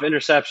Goff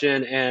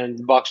interception and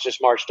the Bucs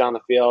just marched down the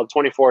field,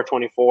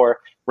 24-24.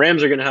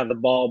 Rams are going to have the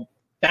ball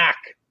back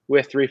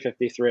with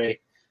 3:53.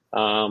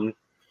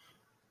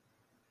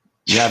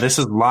 Yeah, this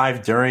is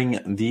live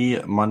during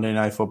the Monday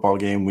Night Football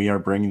game. We are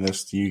bringing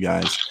this to you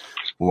guys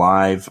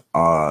live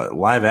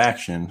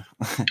action.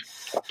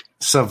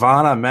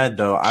 Savannah Ahmed,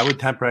 though, I would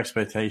temper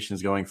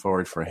expectations going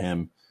forward for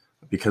him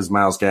because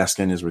Myles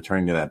Gaskin is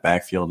returning to that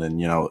backfield.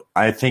 And,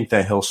 I think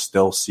that he'll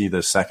still see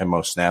the second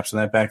most snaps in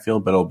that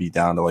backfield, but it'll be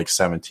down to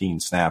 17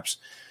 snaps,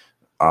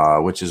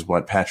 which is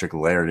what Patrick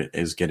Laird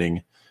is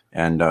getting.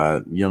 And,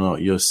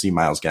 you'll see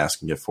Myles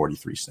Gaskin get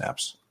 43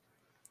 snaps.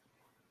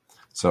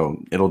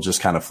 So it'll just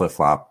kind of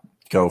flip-flop,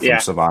 go from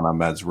Savannah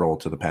Ahmed's role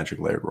to the Patrick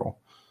Laird role.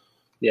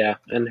 Yeah,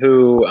 and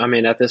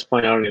at this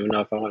point, I don't even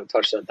know if I want to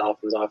touch that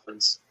Dolphins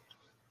offense.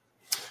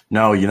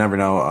 No, you never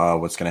know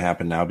what's going to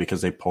happen now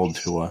because they pulled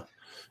Tua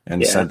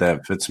and said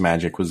that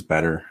Fitzmagic was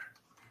better.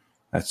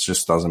 That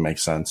just doesn't make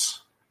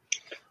sense.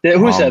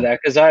 Who said that?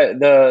 Because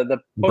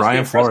the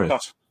Brian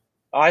Flores.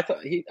 I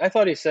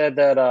thought he said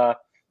that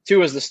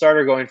Tua is the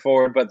starter going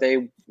forward, but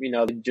they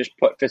just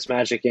put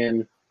Fitzmagic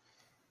in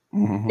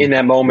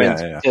that moment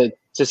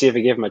to see if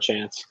it gave him a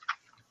chance.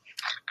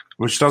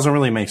 Which doesn't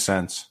really make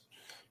sense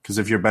because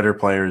if your better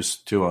players,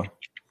 Tua,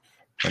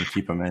 then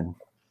keep him in.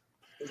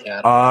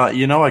 Yeah.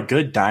 A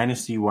good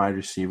dynasty wide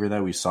receiver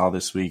that we saw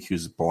this week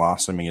who's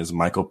blossoming is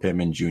Michael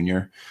Pittman Jr.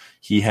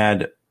 He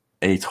had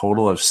a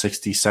total of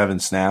 67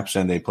 snaps,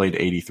 and they played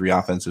 83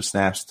 offensive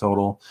snaps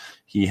total.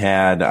 He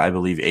had, I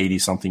believe,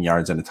 80-something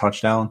yards and a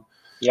touchdown.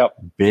 Yep.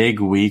 Big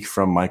week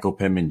from Michael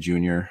Pittman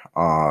Jr.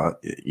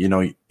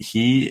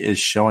 He is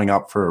showing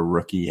up for a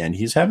rookie, and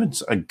he's having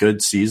a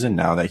good season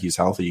now that he's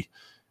healthy,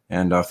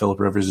 and Phillip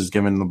Rivers is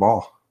giving him the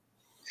ball.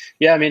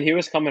 Yeah, I mean, he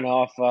was coming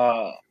off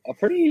a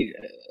pretty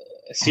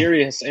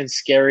serious and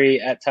scary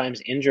at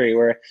times injury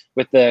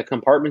with the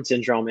compartment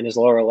syndrome in his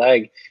lower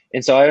leg.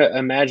 And so I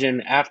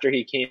imagine after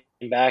he came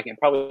back, it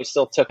probably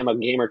still took him a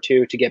game or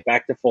two to get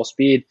back to full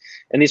speed.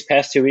 And these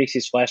past 2 weeks,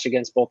 he's flashed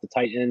against both the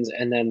Titans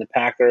and then the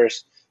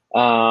Packers.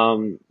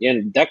 And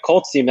that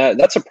Colts team,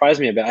 that surprised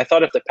me a bit. I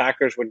thought if the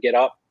Packers would get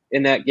up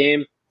in that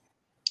game,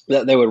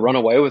 that they would run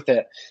away with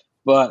it.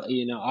 But,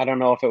 I don't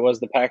know if it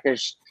was the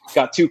Packers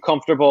got too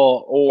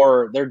comfortable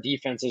or their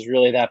defense is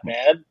really that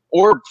bad,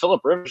 or Phillip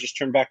Rivers just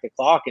turned back the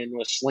clock and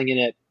was slinging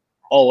it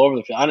all over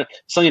the field.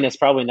 Slinging is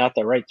probably not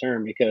the right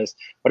term, because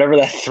whatever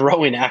that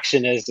throwing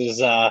action is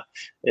it's a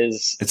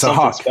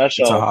hawk.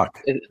 Special. It's a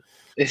hawk.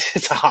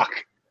 It's a hawk.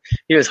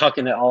 He was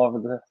hucking it all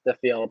over the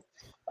field.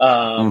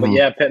 But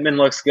yeah, Pittman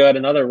looks good.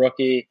 Another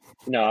rookie.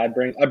 I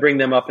bring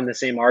them up in the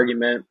same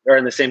argument or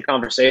in the same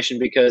conversation,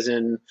 because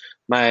in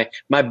my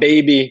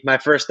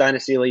first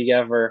Dynasty league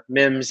ever,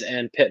 Mims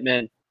and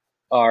Pittman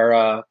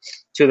are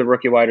two of the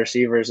rookie wide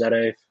receivers that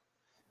I've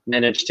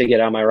managed to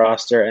get on my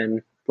roster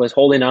and was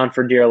holding on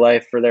for dear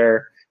life for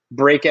their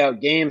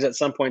breakout games at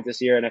some point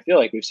this year. And I feel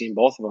like we've seen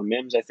both of them.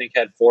 Mims, I think,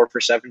 had 4 for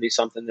 70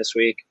 something this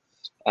week.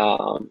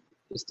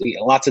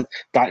 Lots of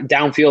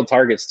downfield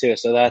targets too.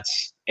 So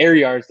that's air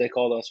yards, they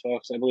call those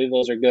folks. I believe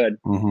those are good.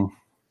 Mm-hmm.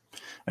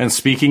 And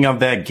speaking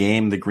of that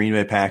game, the Green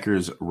Bay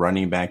Packers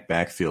running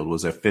backfield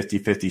was a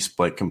 50-50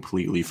 split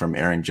completely from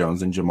Aaron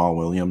Jones and Jamal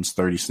Williams,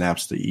 30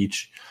 snaps to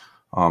each.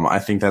 I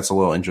think that's a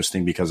little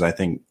interesting, because I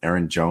think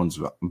Aaron Jones'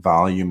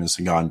 volume has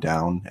gone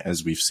down,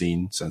 as we've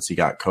seen, since he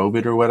got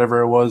COVID or whatever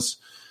it was.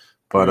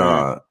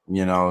 But,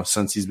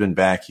 since he's been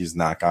back, he's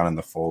not gotten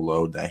the full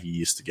load that he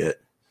used to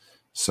get.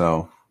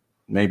 So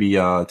maybe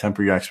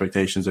temper your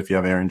expectations if you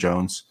have Aaron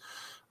Jones.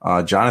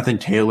 Jonathan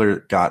Taylor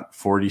got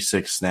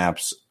 46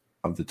 snaps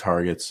of the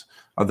targets.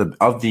 Of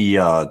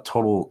the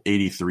total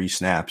 83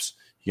 snaps,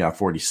 he got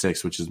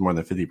 46, which is more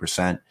than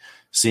 50%.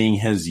 Seeing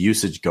his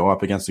usage go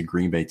up against a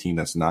Green Bay team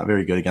that's not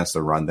very good against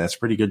the run, that's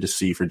pretty good to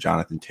see for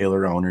Jonathan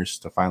Taylor owners,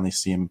 to finally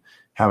see him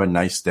have a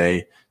nice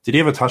day. Did he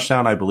have a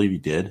touchdown? I believe he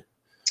did.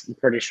 I'm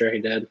pretty sure he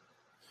did.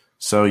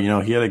 So,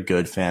 he had a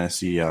good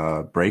fantasy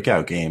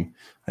breakout game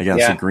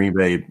against the Green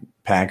Bay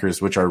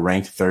Packers, which are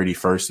ranked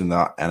 31st in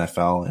the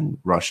NFL in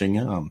rushing,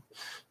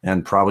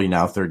 and probably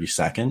now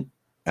 32nd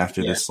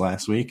after this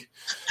last week.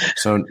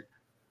 So,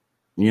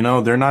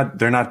 they're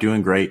not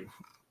doing great.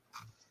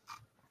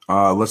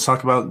 Let's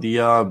talk about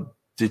the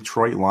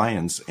Detroit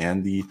Lions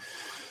and the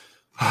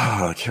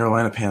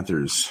Carolina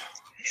Panthers.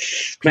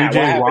 Matt,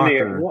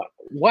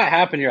 what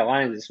happened to your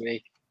Lions this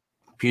week?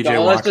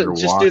 PJ Walker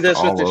just do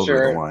this with the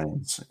shirt. The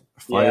Lions.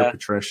 Fire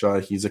Patricia.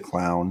 He's a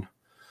clown.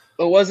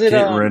 But was it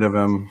get rid of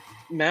him?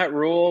 Matt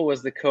Rule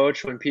was the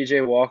coach when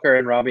PJ Walker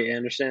and Robbie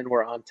Anderson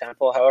were on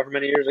Temple however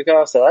many years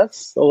ago. So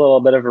that's a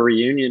little bit of a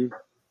reunion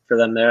for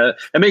them there.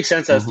 It makes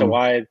sense as to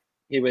why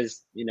he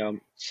was,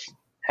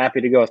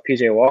 happy to go with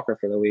PJ Walker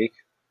for the week.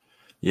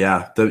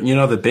 Yeah.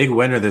 The big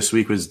winner this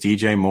week was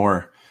DJ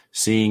Moore,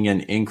 seeing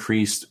an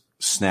increased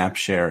snap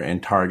share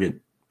and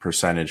target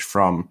percentage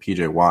from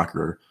PJ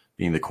Walker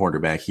being the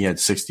quarterback. He had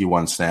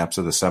 61 snaps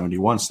of the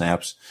 71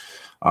 snaps.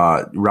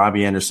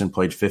 Robbie Anderson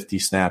played 50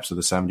 snaps of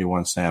the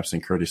 71 snaps,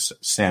 and Curtis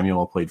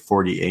Samuel played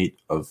 48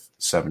 of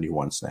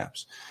 71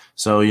 snaps.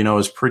 So, it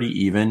was pretty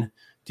even,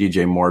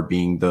 DJ Moore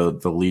being the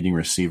leading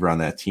receiver on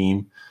that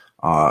team.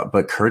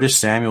 But Curtis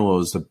Samuel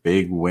was the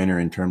big winner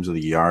in terms of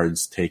the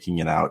yards, taking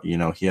it out.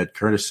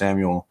 Curtis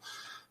Samuel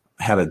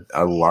had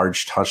a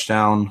large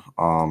touchdown.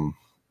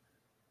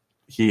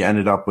 He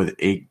ended up with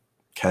 8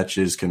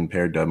 catches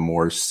compared to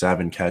Moore's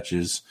 7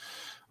 catches.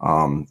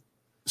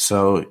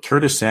 So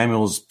Curtis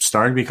Samuel's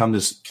starting to become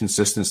this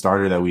consistent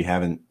starter that we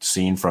haven't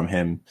seen from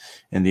him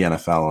in the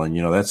NFL. And,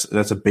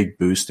 that's a big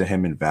boost to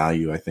him in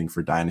value, I think,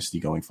 for Dynasty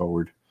going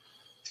forward.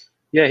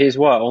 Yeah, he's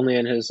only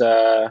in his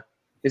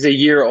is a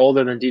year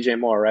older than DJ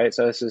Moore, right?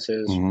 So this is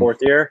his fourth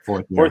year.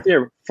 Fourth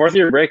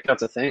year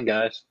breakout's a thing,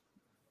 guys.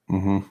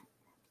 Mm-hmm.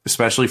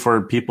 Especially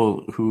for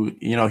people who,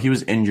 he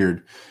was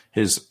injured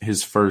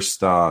his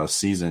first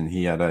season.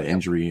 He had an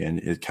injury, and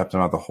it kept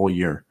him out the whole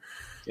year.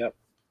 Yep.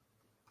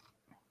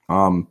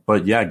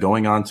 But yeah,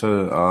 going on to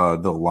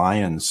the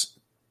Lions,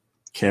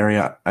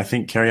 I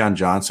think Kerryon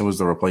Johnson was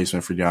the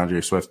replacement for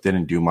DeAndre Swift.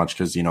 Didn't do much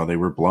because, they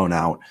were blown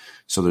out.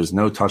 So there's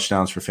no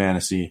touchdowns for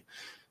fantasy.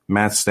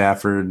 Matt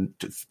Stafford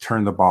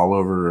turned the ball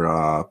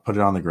over, put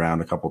it on the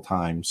ground a couple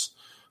times.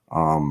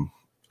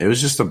 It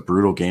was just a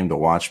brutal game to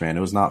watch, man.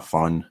 It was not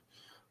fun.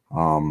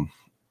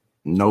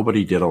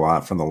 Nobody did a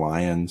lot from the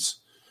Lions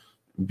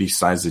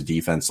besides the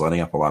defense letting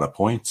up a lot of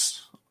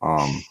points.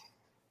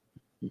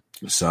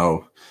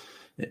 So,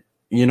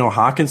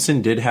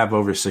 Hawkinson did have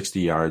over 60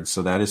 yards,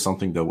 so that is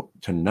something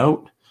to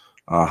note.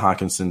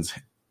 Hawkinson's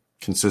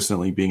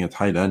consistently being a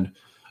tight end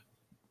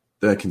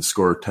that can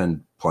score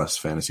 10 plus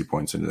fantasy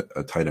points in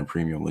a tight end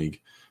premium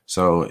league.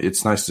 So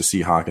it's nice to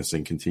see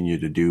Hawkinson continue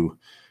to do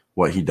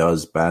what he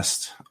does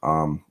best,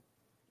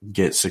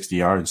 get 60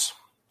 yards.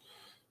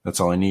 That's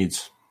all he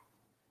needs.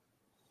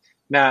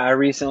 Matt, I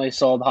recently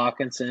sold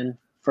Hawkinson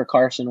for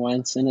Carson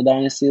Wentz in a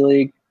Dynasty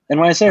league. And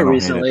when I say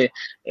recently,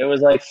 it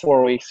was like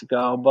 4 weeks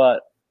ago,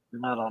 but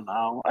I don't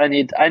know. I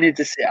need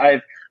to see.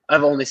 I've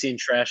only seen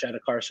trash out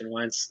of Carson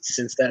Wentz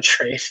since that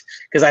trade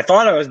because I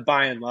thought I was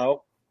buying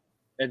low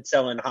and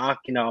selling Hawk,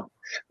 not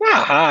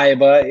high,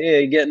 but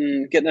yeah,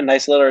 getting a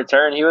nice little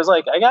return. He was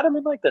like, I got him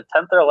in like the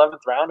 10th or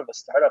 11th round of a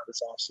startup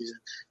this offseason.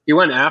 He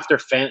went after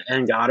Fant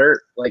and Goddard.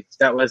 Like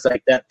that was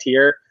like that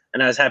tier.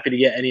 And I was happy to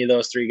get any of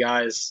those three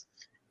guys.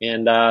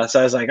 And so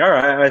I was like, all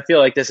right, I feel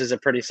like this is a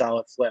pretty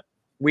solid flip.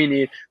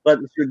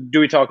 Do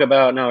we talk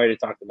about, no, we already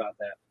talked about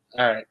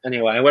that. All right.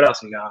 Anyway, what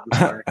else we got? I'm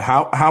sorry.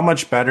 How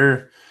much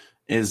better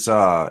is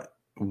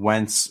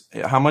Wentz?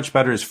 How much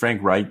better is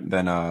Frank Wright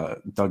than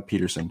Doug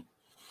Peterson?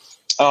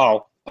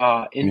 Oh,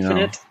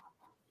 infinite.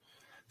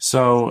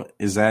 So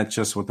is that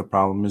just what the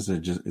problem is?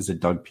 Is it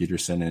Doug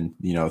Peterson, and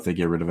if they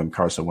get rid of him,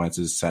 Carson Wentz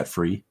is set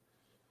free?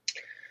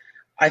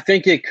 I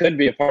think it could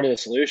be a part of the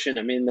solution.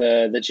 I mean,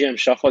 the GM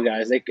Shuffle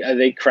guys,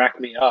 they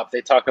crack me up.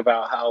 They talk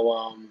about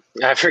how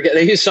I forget,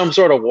 they use some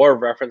sort of war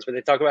reference, but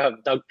they talk about how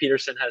Doug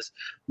Peterson has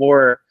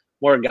more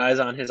guys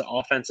on his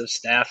offensive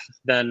staff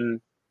than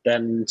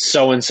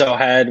so and so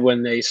had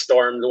when they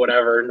stormed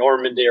whatever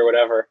Normandy or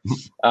whatever,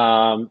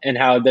 and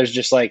how there's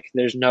just like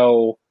there's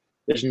no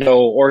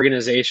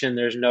organization,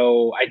 there's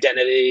no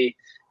identity,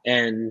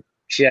 and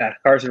yeah,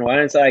 Carson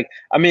Wentz.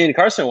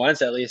 Carson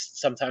Wentz at least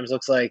sometimes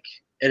looks like.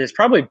 And it's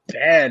probably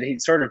bad.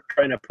 He's sort of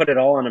trying to put it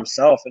all on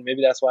himself, and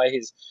maybe that's why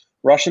he's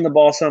rushing the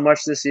ball so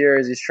much this year.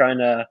 Is he's trying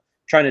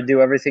to do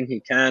everything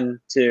he can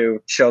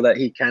to show that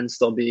he can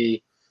still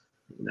be.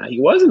 He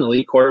was an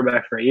elite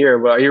quarterback for a year,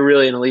 but are you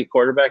really an elite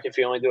quarterback if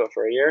you only do it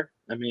for a year?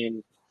 I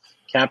mean,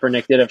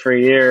 Kaepernick did it for a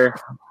year.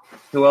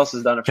 Who else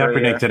has done it for a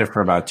year? Kaepernick did it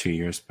for about 2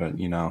 years, but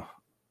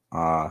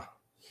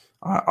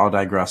I'll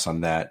digress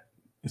on that.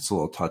 It's a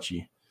little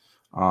touchy.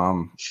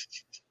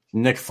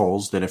 Nick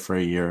Foles did it for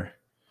a year.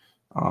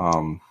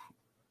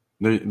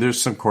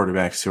 There's some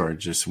quarterbacks who are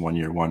just 1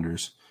 year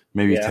wonders.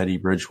 Maybe Teddy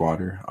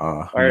Bridgewater.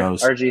 Who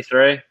knows?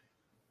 RG3.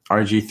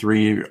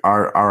 RG3,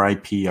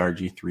 RIP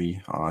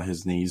RG3.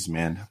 His knees,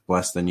 man.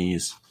 Bless the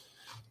knees.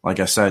 Like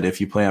I said,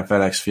 if you play on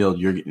FedEx Field,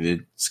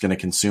 it's going to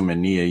consume a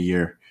knee a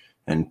year.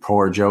 And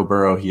poor Joe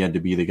Burrow, he had to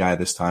be the guy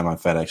this time on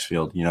FedEx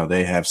Field.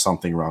 They have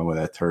something wrong with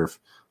that turf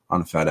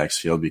on FedEx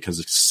Field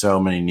because so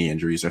many knee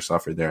injuries are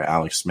suffered there.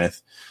 Alex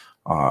Smith,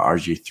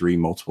 RG3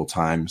 multiple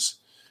times.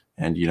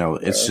 And,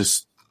 it's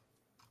just,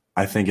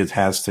 I think it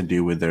has to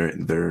do with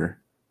their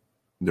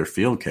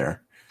field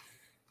care.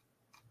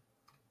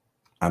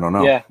 I don't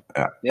know. Yeah.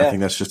 I think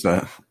that's just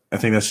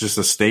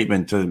a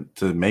statement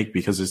to make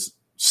because it's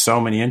so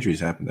many injuries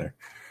happen there.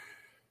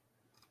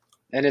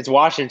 And it's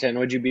Washington.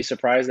 Would you be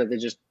surprised that they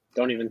just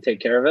don't even take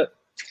care of it?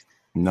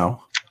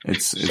 No,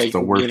 it's the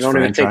worst. You don't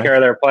even take care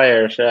of their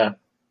players. Yeah.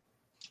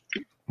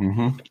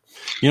 Mm-hmm.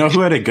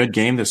 Who had a good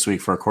game this week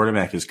for a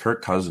quarterback is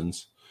Kirk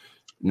Cousins.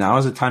 Now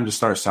is the time to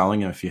start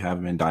selling him if you have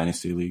him in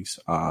dynasty leagues.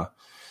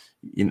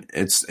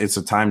 It's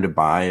a time to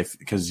buy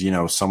because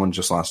someone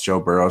just lost Joe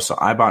Burrow. So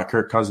I bought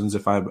Kirk Cousins.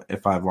 If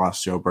I've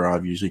lost Joe Burrow,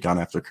 I've usually gone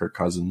after Kirk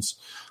Cousins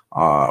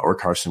or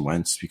Carson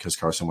Wentz because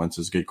Carson Wentz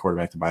is a good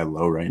quarterback to buy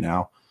low right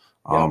now.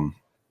 Yeah.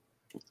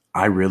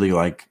 I really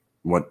like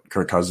what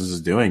Kirk Cousins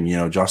is doing.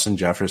 Justin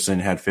Jefferson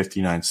had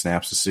 59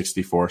 snaps to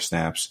 64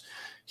 snaps.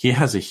 He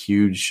has a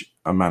huge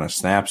amount of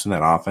snaps in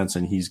that offense,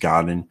 and he's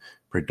gotten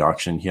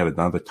production. He had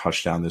another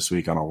touchdown this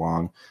week on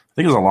I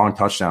think it was a long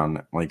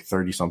touchdown, like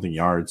 30-something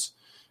yards.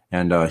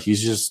 And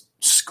he's just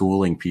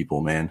schooling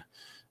people, man.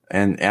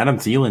 And Adam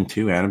Thielen,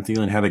 too. Adam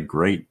Thielen had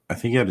I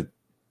think he had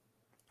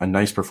a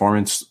nice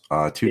performance,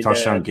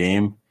 2-touchdown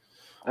game.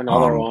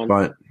 Another one.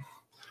 But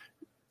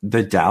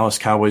the Dallas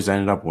Cowboys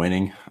ended up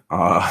winning.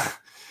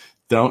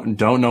 Don't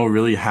know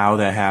really how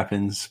that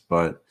happens,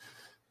 but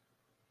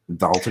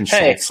Dalton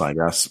Schultz, I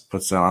guess,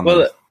 puts it on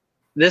the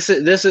 –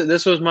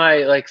 This was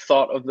my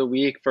thought of the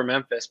week for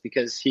Memphis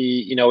because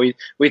he,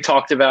 we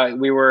talked about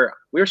we were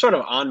sort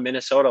of on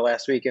Minnesota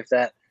last week if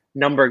that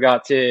number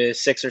got to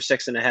 6 or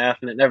 6.5,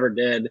 and it never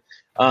did.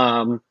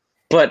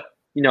 But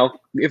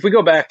if we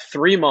go back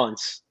 3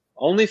 months,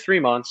 only 3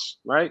 months,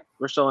 right?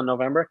 We're still in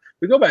November.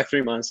 We go back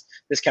 3 months.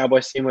 This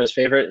Cowboys team was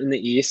favorite in the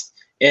East,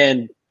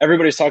 and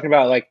everybody's talking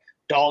about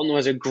Dalton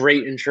was a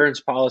great insurance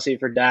policy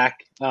for Dak.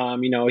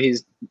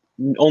 He's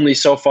only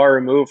so far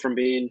removed from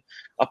being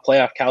a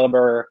playoff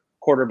caliber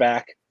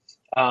quarterback.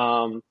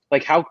 How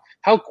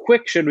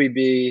quick should we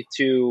be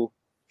to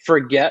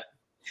forget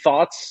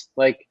thoughts?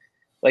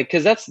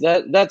 Because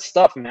that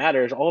stuff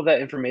matters. All of that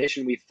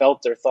information we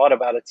felt or thought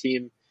about a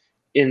team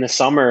in the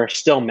summer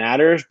still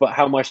matters, but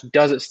how much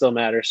does it still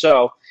matter?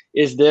 So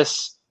is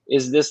this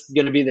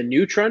going to be the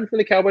new trend for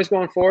the Cowboys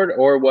going forward?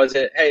 Or was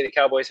it, hey, the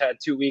Cowboys had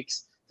 2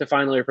 weeks to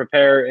finally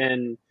prepare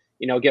and,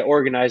 get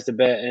organized a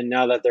bit. And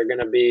now that they're going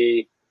to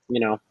be,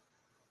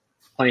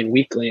 playing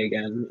weekly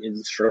again,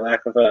 is for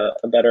lack of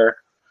a better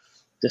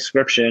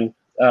description.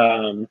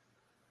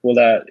 Well,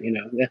 that,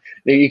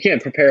 you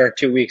can't prepare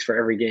 2 weeks for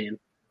every game.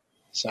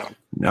 So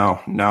no.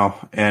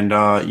 And,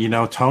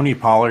 Tony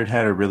Pollard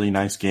had a really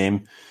nice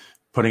game,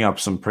 putting up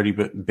some pretty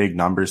big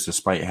numbers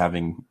despite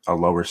having a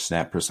lower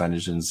snap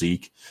percentage than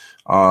Zeke.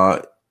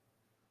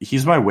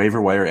 He's my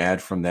waiver wire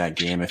ad from that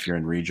game if you're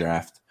in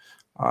redraft.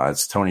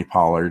 It's Tony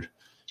Pollard.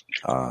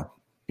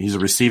 He's a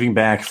receiving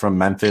back from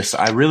Memphis.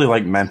 I really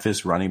like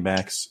Memphis running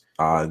backs.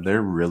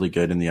 They're really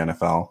good in the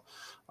NFL.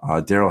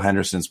 Darrell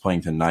Henderson's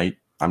playing tonight.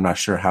 I'm not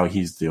sure how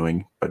he's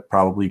doing, but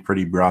probably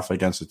pretty rough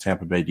against the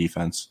Tampa Bay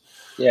defense.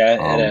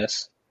 Yeah, it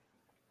is.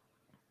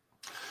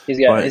 He's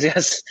got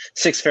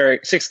 6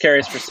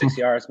 carries for 6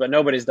 yards, but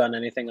nobody's done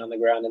anything on the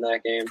ground in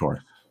that game. Of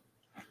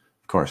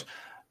course.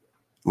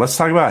 Let's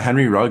talk about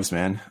Henry Ruggs,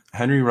 man.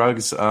 Henry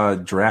Ruggs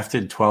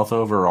drafted 12th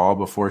overall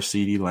before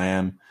CeeDee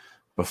Lamb,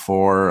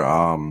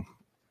 before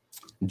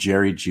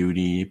Jerry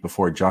Jeudy,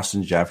 before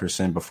Justin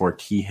Jefferson, before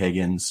T.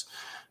 Higgins,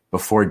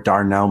 before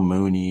Darnell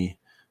Mooney,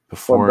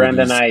 before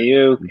Brendan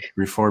Ayuk.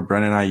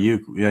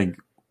 Like,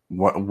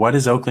 what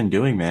is Oakland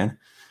doing, man?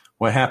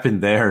 What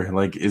happened there?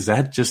 Like, is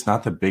that just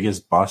not the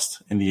biggest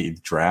bust in the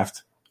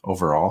draft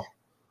overall?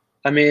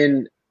 I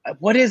mean,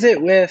 what is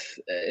it with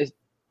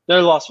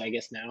they're Las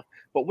Vegas now,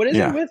 but what is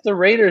it with the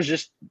Raiders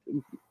just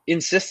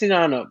insisting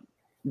on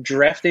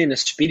drafting the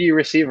speedy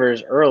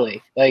receivers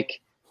early?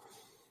 Like,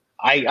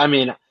 I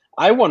mean,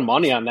 I won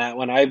money on that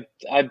when I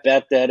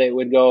bet that it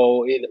would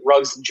go either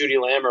Ruggs Judy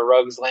Lamb or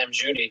Ruggs Lamb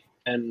Judy,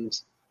 and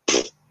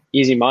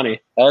easy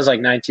money. That was like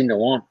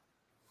 19-1.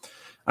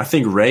 I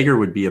think Rager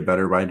would be a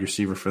better wide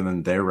receiver for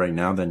them there right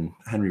now than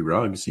Henry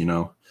Ruggs.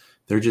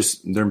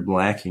 They're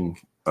lacking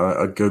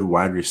a good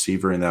wide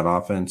receiver in that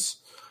offense.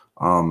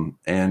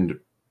 And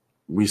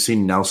we've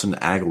seen Nelson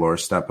Aguilar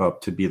step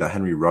up to be the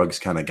Henry Ruggs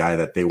kind of guy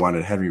that they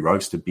wanted Henry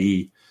Ruggs to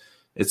be.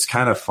 It's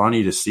kind of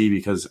funny to see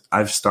because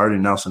I've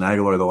started Nelson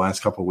Aguilar the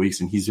last couple of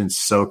weeks, and he's been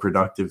so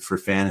productive for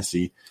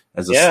fantasy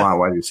as a slot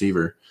wide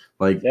receiver.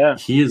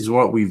 He is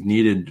what we've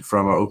needed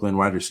from an Oakland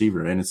wide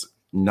receiver, and it's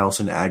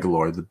Nelson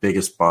Aguilar, the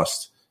biggest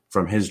bust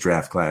from his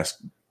draft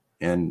class.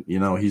 And,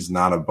 he's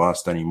not a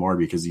bust anymore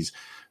because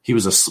he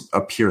was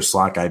a pure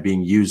slot guy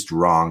being used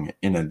wrong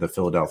in the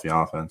Philadelphia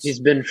offense. He's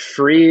been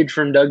freed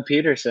from Doug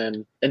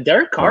Peterson. And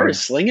Derek Carr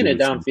is slinging it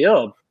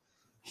downfield.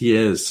 He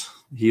is.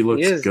 He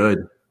looks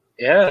good.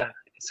 Yeah,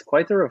 it's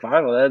quite the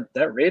revival.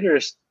 That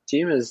Raiders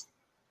team is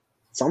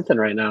something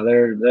right now.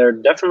 They're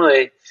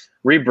definitely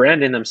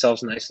rebranding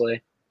themselves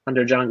nicely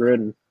under John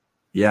Gruden.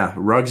 Yeah,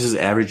 Ruggs is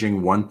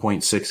averaging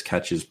 1.6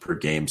 catches per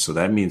game, so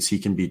that means he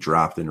can be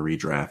dropped in a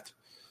redraft.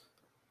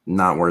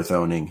 Not worth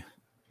owning.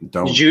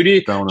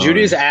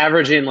 Judy's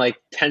averaging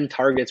like 10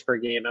 targets per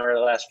game over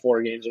the last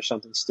 4 games or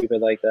something stupid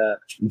like that.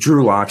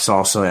 Drew Lock's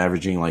also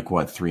averaging 3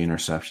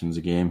 interceptions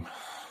a game.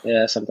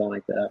 Yeah, something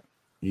like that.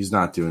 He's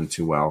not doing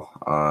too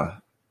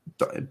well.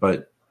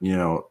 But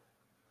the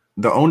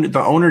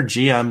owner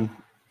GM,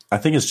 I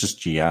think it's just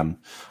GM,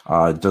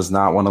 does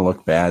not want to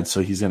look bad,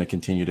 so he's going to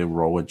continue to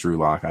roll with Drew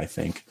Lock, I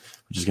think,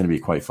 which is going to be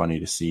quite funny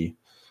to see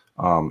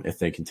if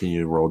they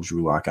continue to roll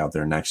Drew Lock out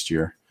there next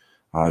year,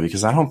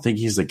 because I don't think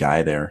he's the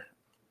guy there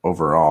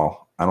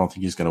overall. I don't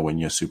think he's going to win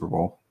you a Super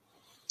Bowl.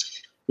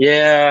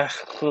 Yeah,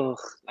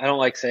 I don't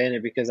like saying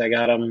it because I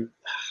got him.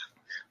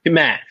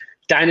 Matt,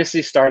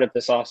 Dynasty startup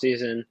this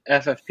offseason,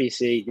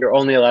 FFPC, you're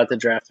only allowed to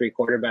draft 3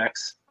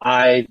 quarterbacks.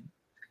 I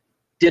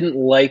didn't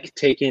like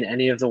taking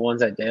any of the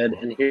ones I did,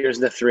 and here's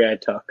the 3 I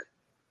took: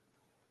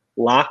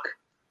 Locke,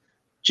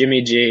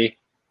 Jimmy G,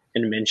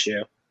 and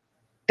Minshew.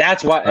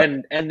 That's why.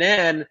 And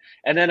then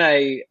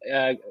I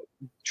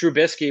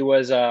Trubisky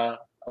was a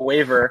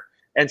waiver,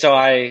 and so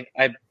I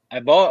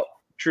bought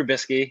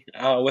Trubisky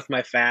with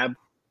my fab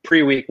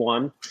pre-week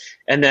 1,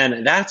 and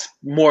then that's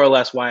more or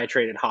less why I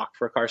traded Hawk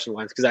for Carson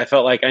Wentz, because I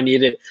felt like I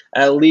needed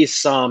at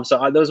least some.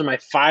 So those are my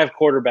 5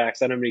 quarterbacks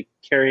that I'm going to be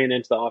carrying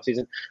into the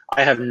offseason.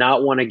 I have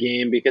not won a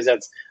game because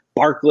that's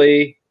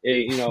Barkley,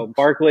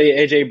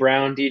 AJ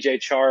Brown, DJ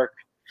Chark.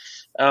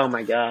 Oh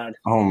my God.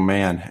 Oh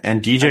man.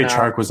 And DJ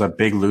Chark was a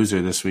big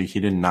loser this week. He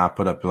did not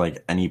put up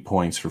any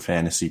points for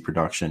fantasy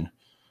production.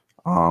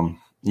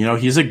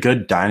 He's a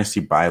good dynasty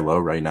buy low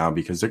right now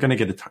because they're going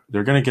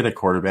to get a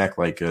quarterback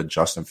like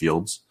Justin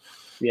Fields.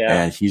 Yeah.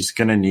 And he's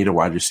going to need a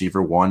wide receiver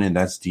 1, and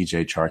that's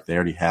DJ Chark. They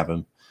already have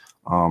him.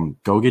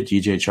 Go get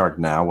DJ Chark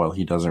now while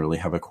he doesn't really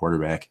have a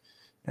quarterback,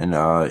 and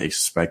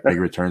expect big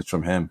returns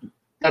from him.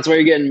 That's why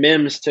you're getting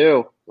Mims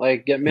too.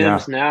 Get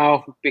Mims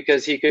now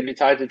because he could be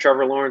tied to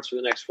Trevor Lawrence for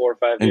the next 4 or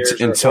 5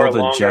 years. Until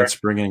the Jets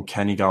bring in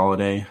Kenny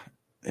Galladay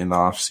in the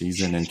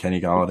offseason, and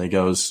Kenny Galladay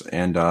goes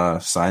and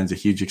signs a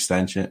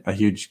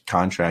huge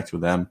contract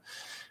with them.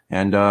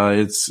 And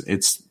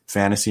it's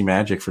fantasy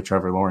magic for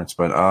Trevor Lawrence.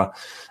 But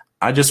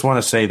I just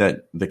want to say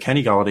that the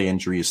Kenny Galladay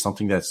injury is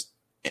something that's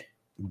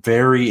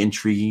very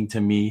intriguing to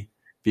me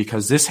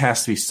because this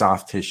has to be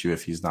soft tissue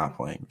if he's not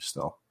playing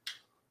still.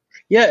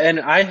 Yeah, and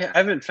I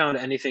haven't found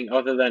anything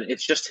other than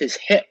it's just his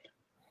hip.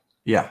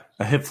 Yeah,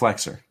 a hip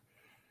flexor.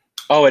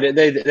 Oh,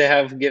 they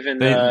have given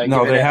they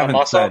given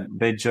haven't said.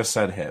 They just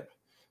said hip,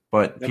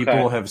 but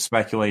people have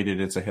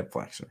speculated it's a hip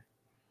flexor,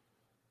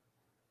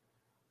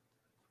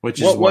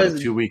 which is a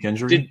 2-week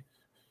injury.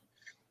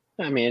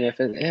 I mean,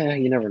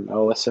 you never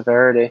know with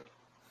severity.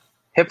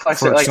 Hip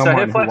flexor,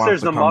 hip flexor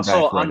is the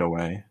muscle right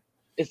away.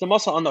 It's the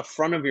muscle on the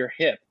front of your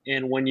hip,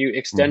 and when you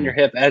extend your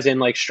hip, as in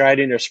like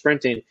striding or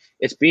sprinting,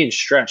 it's being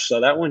stretched.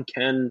 So that one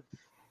can.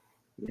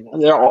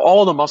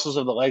 All the muscles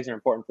of the legs are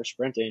important for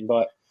sprinting,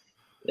 but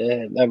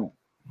that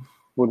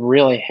would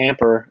really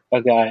hamper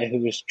a guy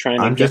who's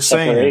trying to get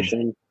separation.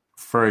 Saying,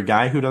 for a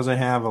guy who doesn't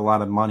have a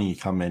lot of money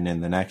coming in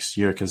the next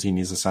year because he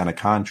needs to sign a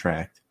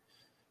contract,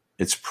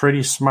 it's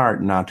pretty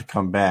smart not to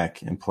come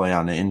back and play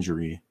on an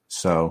injury.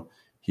 So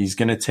he's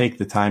going to take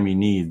the time he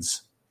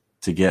needs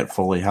to get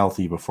fully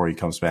healthy before he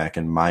comes back,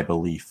 in my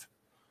belief.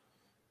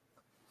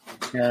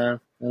 Yeah,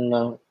 I don't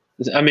know.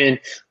 I mean,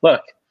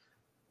 look,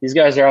 these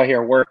guys are out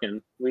here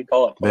working. We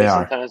call it play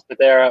sometimes, but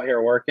they're out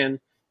here working.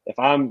 If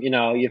I'm,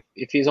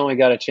 if he's only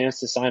got a chance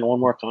to sign one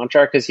more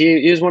contract, because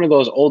he is one of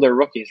those older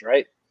rookies,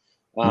 right?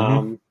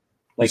 Like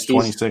he's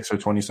 26 or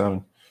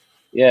 27.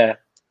 Yeah,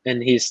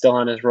 and he's still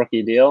on his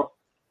rookie deal.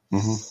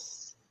 Mm-hmm.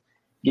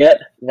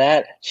 Get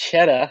that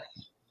cheddar.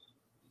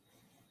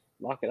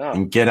 Lock it up.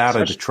 And get out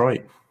of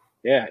Detroit.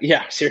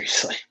 Yeah,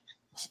 seriously.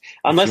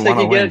 Unless they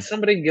can get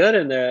somebody good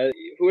in there.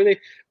 Who are they?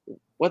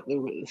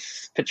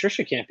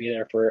 Patricia can't be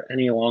there for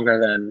any longer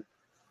than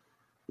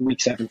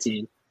week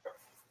 17.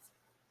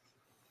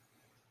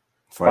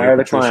 Fire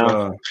the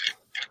clown.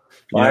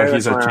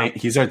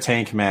 He's our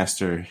tank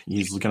master.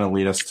 He's going to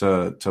lead us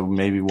to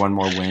maybe one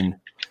more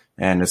win,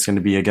 and it's going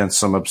to be against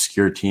some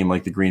obscure team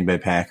like the Green Bay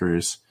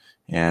Packers,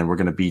 and we're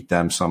going to beat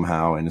them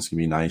somehow, and it's going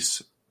to be nice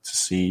to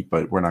see,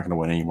 but we're not going to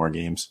win any more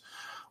games.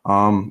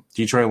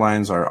 Detroit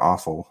Lions are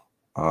awful.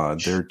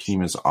 Their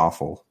team is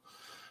awful.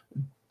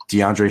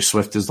 DeAndre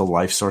Swift is the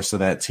life source of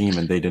that team,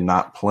 and they did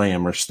not play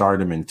him or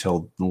start him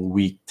until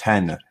week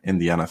 10 in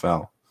the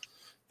NFL.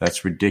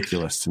 That's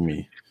ridiculous to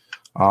me.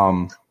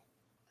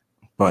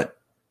 But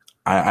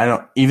I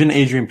don't. Even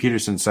Adrian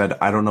Peterson said,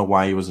 I don't know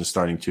why he wasn't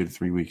starting 2 to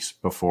 3 weeks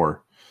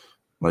before.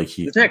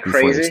 Isn't that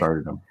crazy? Before they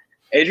started him.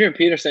 Adrian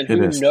Peterson,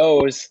 who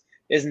knows,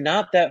 is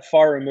not that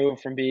far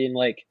removed from being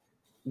like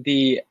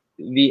the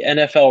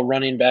NFL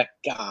running back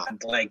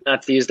god. Like,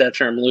 not to use that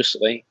term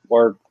loosely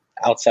or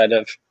outside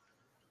of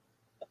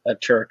a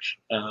church.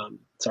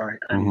 Sorry,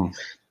 I'm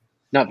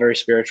not very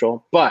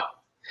spiritual, but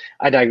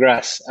I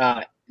digress.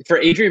 For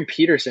Adrian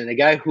Peterson, a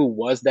guy who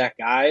was that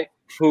guy,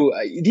 who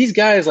these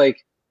guys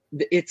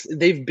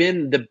they've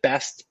been the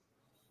best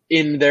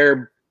in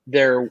their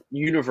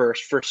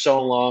universe for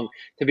so long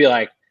to be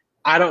like,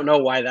 I don't know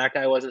why that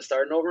guy wasn't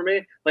starting over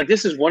me. Like,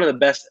 this is one of the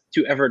best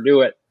to ever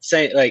do it.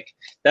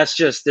 That's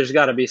just, there's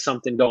got to be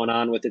something going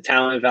on with the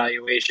talent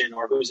evaluation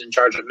or who's in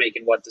charge of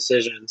making what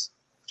decisions.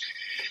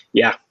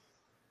 Yeah.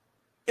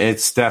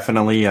 It's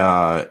definitely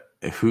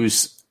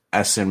who's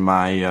S in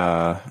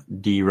my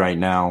D right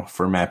now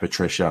for Matt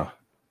Patricia.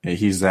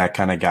 He's that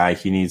kind of guy.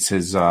 He needs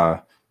his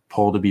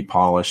pole to be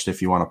polished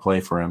if you want to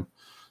play for him.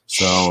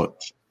 So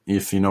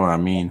if you know what I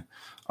mean.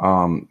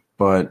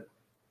 But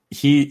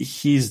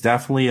he's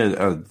definitely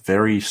a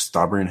very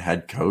stubborn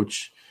head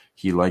coach.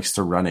 He likes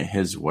to run it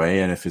his way,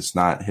 and if it's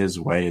not his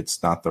way,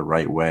 it's not the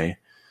right way.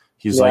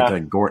 He's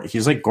like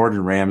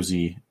Gordon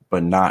Ramsay,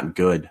 but not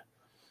good.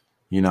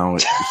 He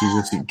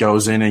just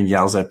goes in and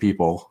yells at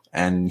people,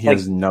 and he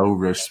has no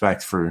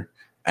respect for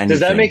anything.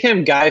 Does that make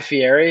him Guy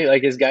Fieri?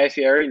 Like, is Guy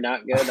Fieri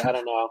not good? I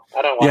don't know.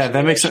 I don't watch. Yeah,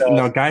 that makes sense.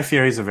 No, Guy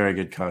Fieri's a very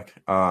good cook.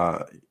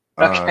 Okay.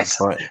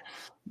 But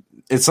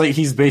it's like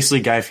he's basically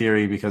Guy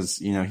Fieri because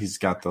he's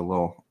got the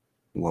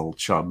little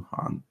chub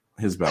on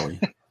his belly.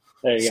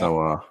 There you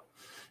go.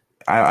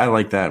 I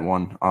like that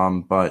one.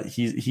 But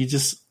he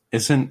just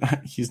isn't.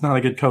 He's not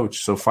a good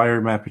coach. So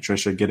fire Matt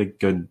Patricia. Get a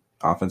good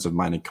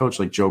offensive-minded coach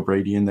like Joe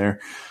Brady in there.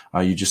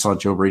 You just saw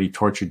Joe Brady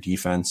torture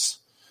defense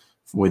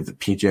with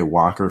PJ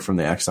Walker from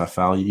the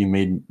XFL. You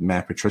made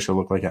Matt Patricia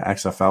look like an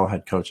XFL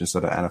head coach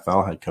instead of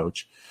NFL head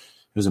coach.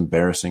 It was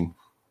embarrassing.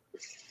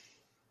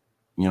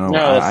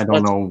 I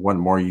don't know what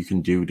more you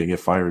can do to get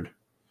fired.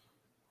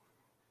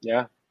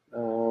 Yeah.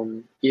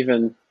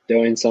 Even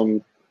doing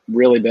some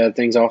really bad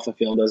things off the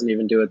field doesn't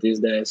even do it these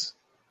days.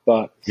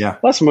 But yeah,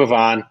 let's move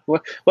on.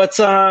 Let's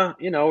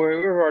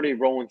we're already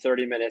rolling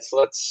 30 minutes.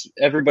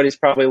 Everybody's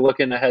probably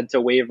looking ahead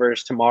to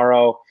waivers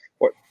tomorrow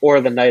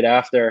or the night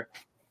after.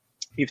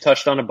 You've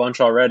touched on a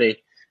bunch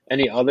already.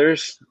 Any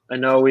others? I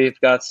know we've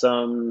got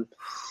some.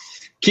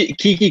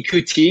 Kiki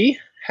Kuti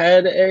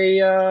had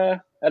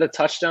a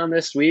touchdown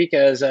this week,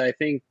 as I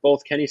think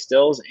both Kenny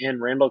Stills and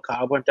Randall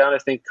Cobb went down. I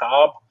think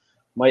Cobb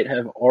might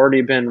have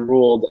already been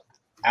ruled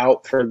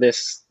out for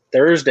this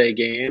Thursday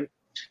game.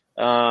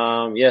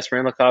 Yes,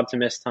 Randall Cobb to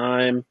miss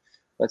time.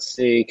 Let's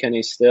see,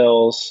 Kenny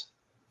Stills.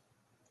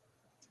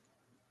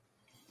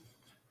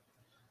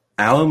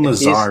 Alan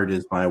Lazard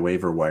is my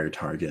waiver wire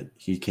target.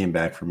 He came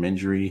back from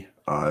injury.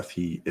 if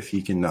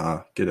he can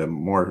get a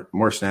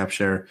more snap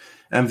share.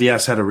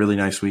 MVS had a really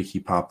nice week. He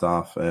popped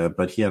off,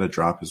 but he had a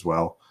drop as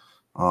well.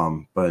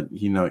 But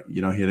he had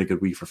a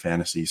good week for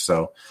fantasy.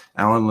 So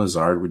Alan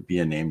Lazard would be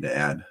a name to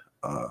add.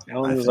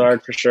 Alan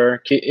Lazard for sure.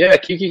 Kiki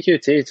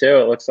QT too.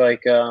 It looks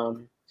like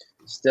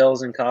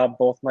Stills and Cobb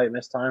both might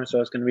miss time,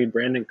 so it's going to be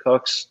Brandon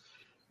Cooks,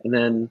 and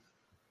then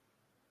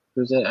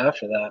who's it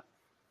after that?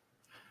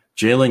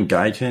 Jalen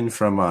Guyton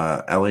from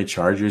LA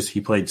Chargers.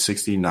 He played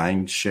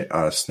 69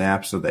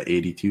 snaps of the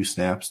 82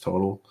 snaps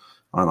total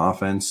on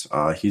offense.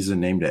 He's a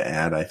name to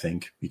add, I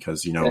think,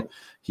 because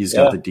he's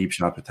got the deep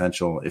shot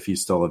potential. If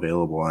he's still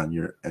available on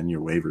your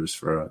waivers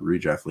for a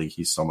redraft league,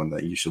 he's someone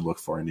that you should look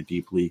for in a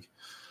deep league.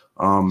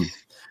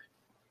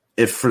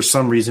 If for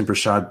some reason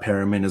Brashad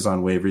Perriman is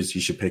on waivers, you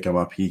should pick him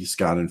up. He's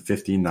gotten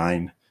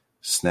 59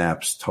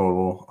 snaps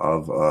total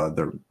of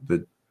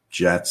the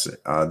Jets.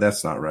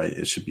 That's not right.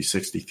 It should be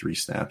 63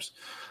 snaps.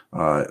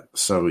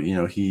 So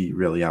he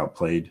really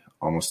outplayed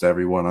almost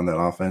everyone on that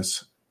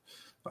offense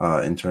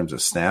in terms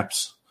of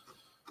snaps.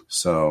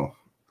 So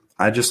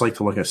I just like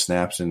to look at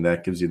snaps, and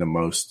that gives you the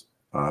most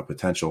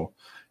potential.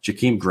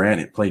 Jakeem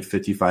Grant played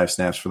 55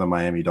 snaps for the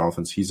Miami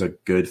Dolphins. He's a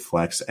good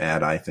flex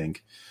add, I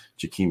think.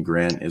 Jakeem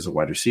Grant is a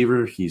wide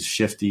receiver. He's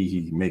shifty.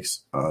 He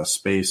makes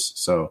space.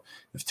 So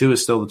if Tua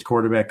is still the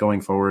quarterback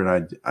going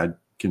forward, I'd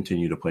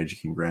continue to play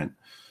Jakeem Grant.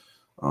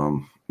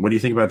 What do you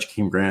think about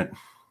Jakeem Grant?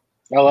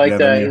 I like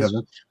that.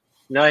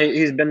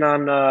 He's been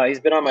on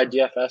my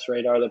DFS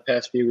radar the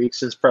past few weeks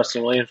since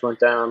Preston Williams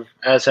went down,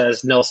 as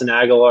has Nelson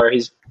Aguilar.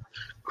 He's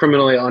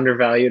criminally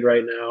undervalued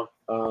right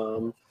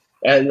now.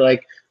 And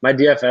like my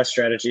DFS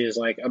strategy is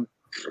like,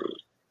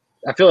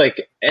 I feel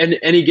like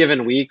any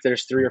given week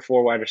there's 3 or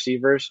 4 wide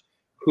receivers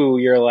who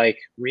you're like,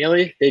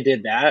 really? They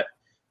did that?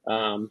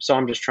 So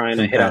I'm just trying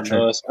to hit on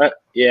those.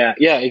 Yeah,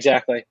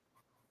 exactly.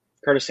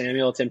 Curtis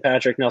Samuel, Tim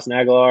Patrick, Nelson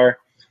Aguilar.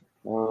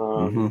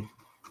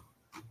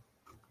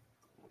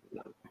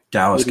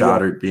 Dallas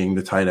Goedert being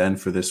the tight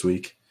end for this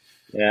week.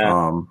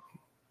 Yeah.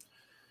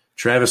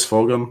 Travis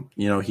Fulgham,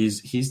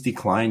 he's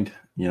declined.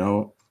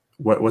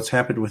 What's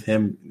happened with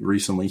him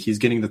recently? He's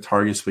getting the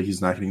targets, but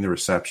he's not getting the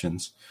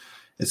receptions.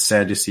 It's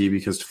sad to see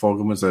because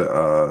Fulgham was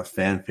a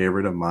fan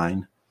favorite of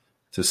mine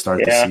to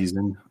start the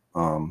season.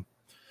 I'll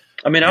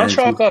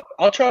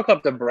chalk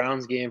up the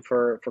Browns game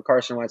for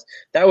Carson Wentz.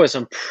 That was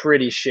some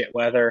pretty shit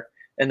weather,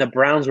 and the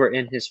Browns were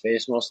in his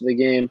face most of the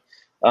game.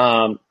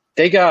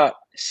 They got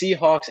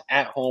Seahawks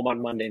at home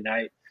on Monday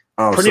night.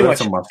 Oh, pretty so that's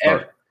much a must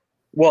start.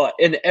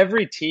 And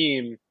every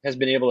team has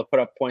been able to put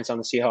up points on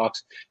the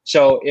Seahawks.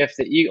 So if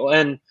the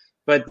Eagles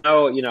but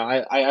no,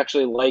 I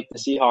actually like the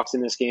Seahawks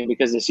in this game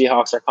because the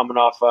Seahawks are coming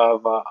off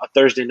of a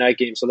Thursday night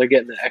game, so they're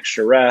getting the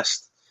extra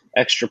rest,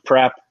 extra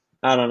prep.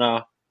 I don't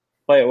know.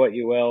 Play it what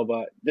you will,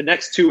 but the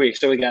next 2 weeks,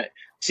 so we got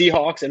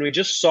Seahawks, and we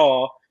just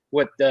saw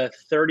what the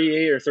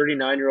 38 or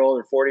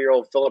 39-year-old or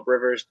 40-year-old Phillip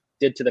Rivers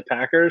did to the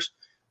Packers.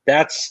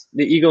 That's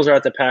the Eagles are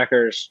at the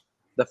Packers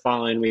the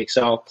following week.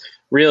 So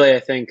really, I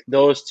think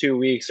those 2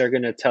 weeks are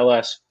going to tell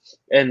us,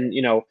 and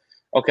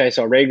okay,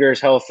 so Rager's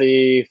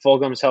healthy,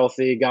 Fulgham's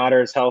healthy,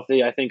 Goddard's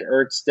healthy. I think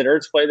did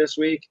Ertz play this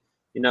week?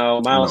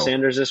 Miles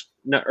Sanders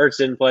Ertz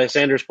didn't play.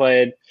 Sanders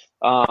played.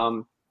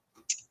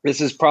 This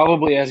is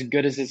probably as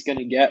good as it's going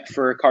to get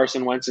for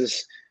Carson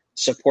Wentz's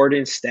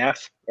supporting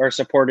staff or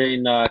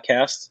supporting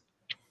cast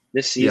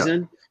this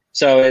season. Yeah.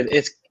 So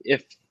it's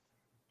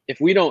if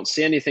we don't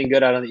see anything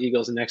good out of the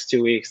Eagles in the next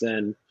 2 weeks,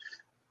 then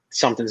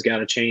something's got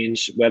to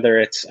change. Whether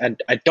it's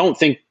I don't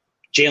think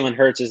Jalen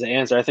Hurts is the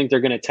answer. I think they're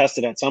going to test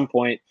it at some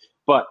point.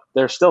 But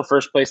they're still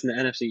first place in the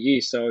NFC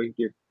East, so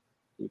you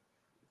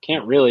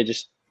can't really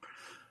just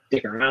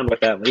stick around with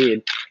that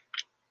lead.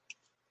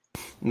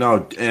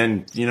 No,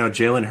 and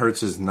Jalen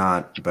Hurts is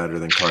not better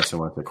than Carson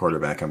Wentz at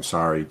quarterback. I'm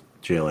sorry,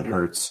 Jalen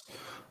Hurts.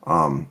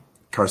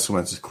 Carson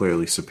Wentz is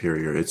clearly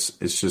superior. It's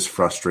just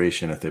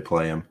frustration if they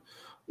play him.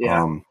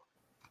 Yeah.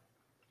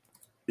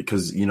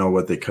 Because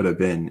what they could have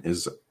been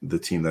is the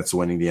team that's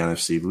winning the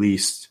NFC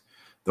least,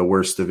 the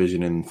worst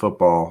division in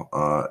football,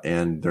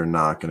 and they're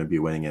not going to be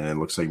winning it. It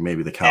looks like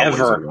maybe the Cowboys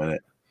will win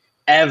it.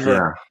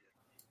 Ever.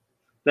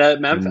 Yeah.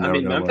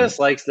 Memphis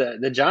likes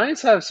the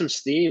Giants have some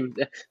steam.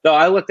 Though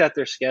I looked at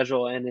their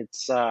schedule, and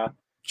it's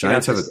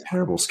Giants have a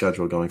terrible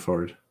schedule going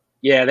forward.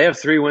 Yeah, they have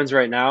 3 wins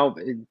right now.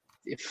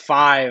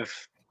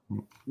 5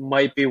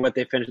 might be what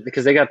they finished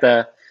because they got.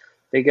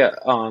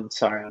 I'm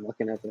sorry, I'm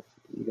looking at the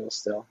Eagles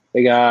still.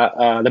 They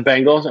got the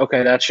Bengals.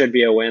 Okay, that should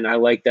be a win. I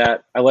like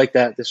that.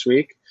 This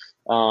week.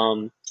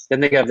 Then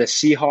they have the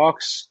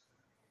Seahawks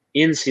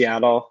in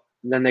Seattle.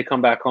 Then they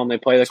come back home. They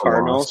play the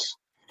Cardinals.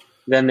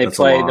 Then they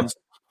play the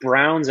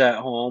Browns at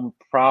home.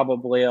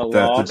 Probably a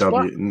loss.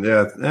 Browns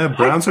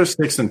are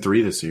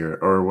 6-3 this year,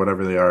 or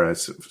whatever they are at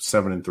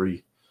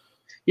 7-3.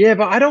 Yeah,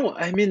 but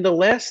the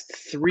last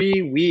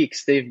 3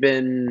 weeks they've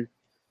been.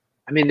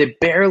 They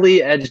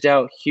barely edged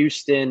out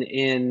Houston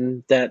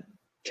in that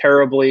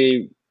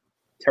terribly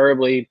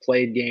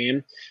played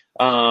game.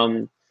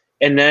 And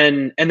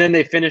then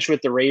they finish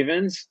with the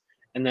Ravens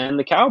and then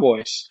the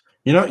Cowboys.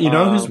 You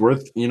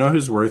know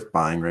who's worth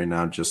buying right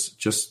now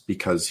just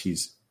because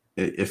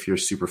if you're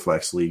super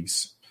flex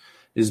leagues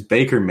is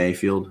Baker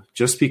Mayfield,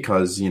 just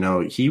because,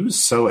 he was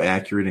so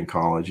accurate in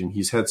college and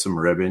he's had some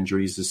rib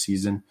injuries this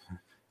season.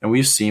 And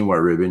we've seen what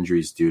rib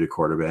injuries do to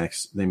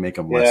quarterbacks. They make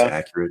them less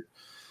accurate.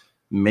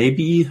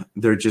 Maybe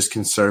they're just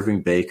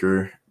conserving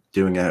Baker,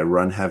 doing a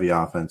run heavy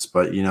offense,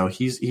 but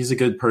he's a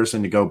good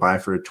person to go buy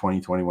for a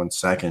 2021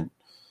 second.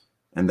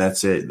 And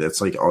that's it. That's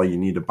like all you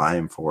need to buy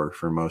him for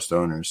most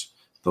owners.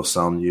 They'll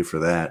sell him to you for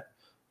that.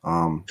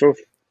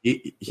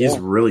 He's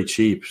really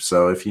cheap.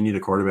 So if you need a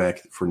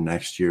quarterback for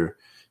next year,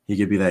 he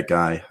could be that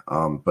guy.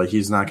 But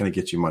he's not going to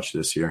get you much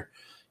this year.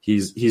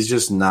 He's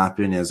just not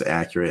been as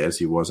accurate as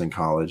he was in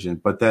college.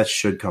 But that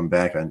should come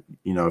back on,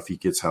 if he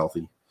gets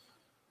healthy.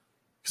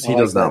 Because he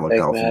does not look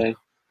healthy. Matty.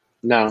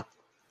 No.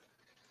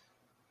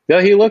 No,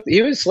 he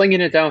was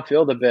slinging it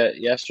downfield a bit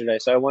yesterday.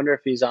 So I wonder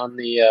if he's on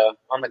the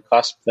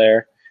cusp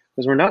there.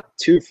 Because we're not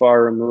too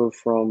far removed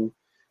from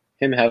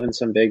him having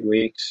some big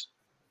weeks.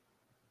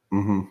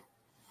 Mm-hmm.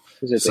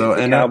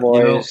 The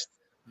Cowboys.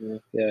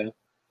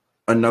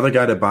 Another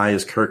guy to buy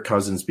is Kirk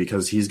Cousins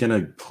because he's going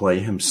to play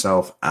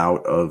himself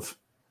out of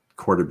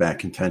quarterback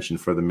contention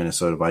for the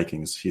Minnesota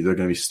Vikings. They're going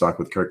to be stuck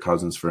with Kirk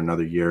Cousins for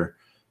another year.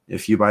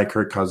 If you buy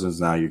Kirk Cousins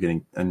now, you're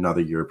getting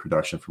another year of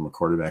production from a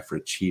quarterback for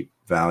a cheap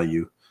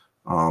value.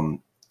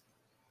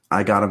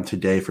 I got him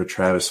today for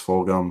Travis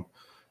Fulgham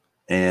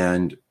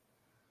and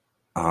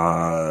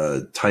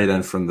tight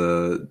end from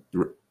the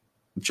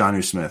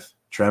Jonnu Smith.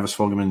 Travis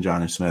Fulgham and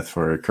Jonnu Smith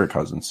for Kirk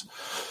Cousins.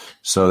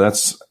 So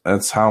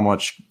that's how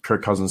much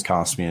Kirk Cousins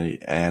cost me,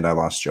 and I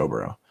lost Joe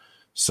Burrow.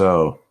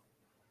 So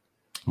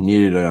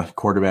needed a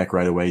quarterback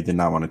right away. Did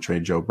not want to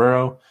trade Joe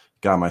Burrow.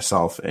 Got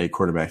myself a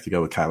quarterback to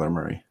go with Kyler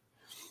Murray.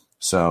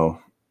 So,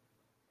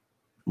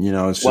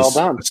 it's just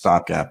a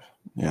stopgap.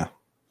 Yeah.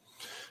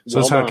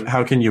 So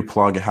how can you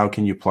plug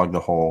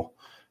the hole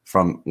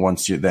from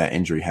once that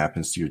injury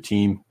happens to your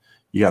team?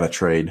 You got to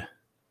trade.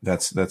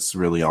 That's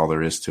really all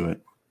there is to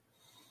it.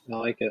 I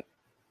like it.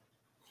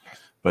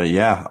 But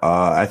yeah,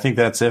 I think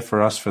that's it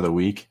for us for the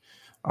week.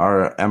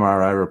 Our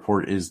MRI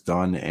report is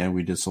done, and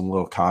we did some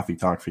little coffee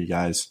talk for you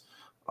guys.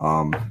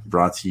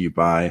 Brought to you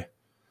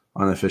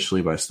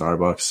unofficially by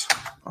Starbucks.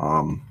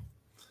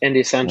 And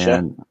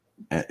Essential.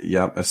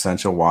 Yep,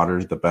 Essential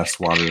water, the best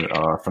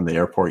water from the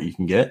airport you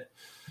can get.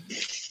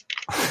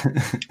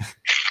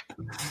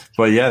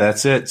 But yeah,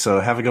 that's it. So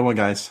have a good one,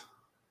 guys.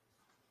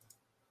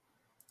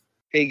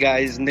 Hey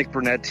guys, Nick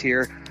Burnett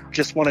here.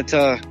 Just wanted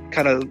to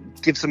kind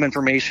of give some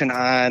information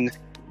on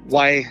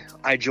why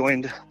I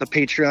joined the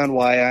Patreon,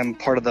 why I'm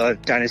part of the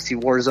Dynasty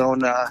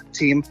Warzone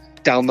team.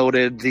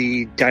 Downloaded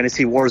the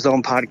Dynasty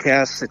Warzone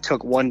podcast. It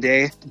took one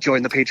day to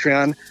join the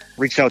Patreon.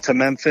 Reached out to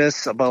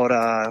Memphis about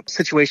a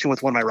situation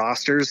with one of my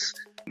rosters.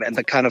 And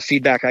the kind of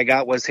feedback I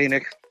got was, hey,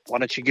 Nick, why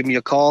don't you give me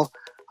a call?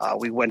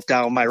 We went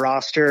down my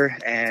roster,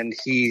 and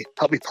he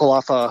helped me pull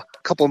off a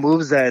couple of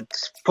moves that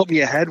put me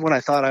ahead when I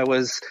thought I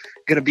was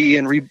going to be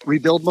in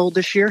rebuild mode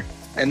this year.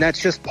 And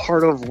that's just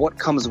part of what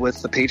comes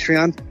with the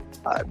Patreon.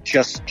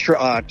 Just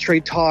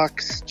trade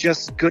talks,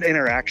 just good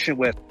interaction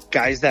with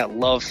guys that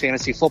love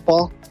fantasy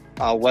football.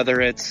 Whether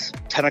it's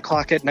 10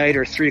 o'clock at night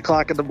or 3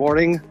 o'clock in the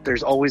morning,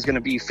 there's always going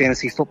to be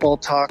fantasy football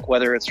talk,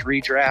 whether it's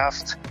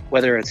redraft,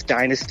 whether it's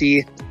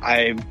Dynasty.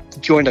 I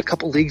joined a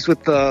couple leagues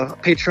with the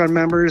Patreon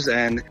members,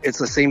 and it's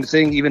the same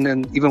thing.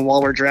 Even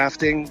while we're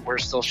drafting, we're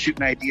still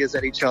shooting ideas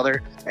at each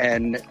other.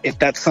 And if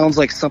that sounds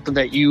like something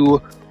that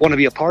you want to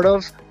be a part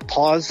of,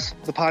 pause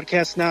the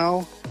podcast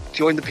now,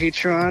 join the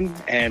Patreon,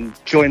 and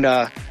join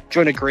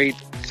a great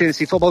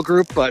fantasy football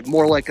group, but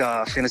more like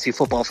a fantasy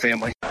football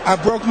family. I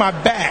broke my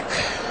back.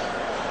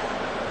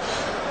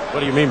 What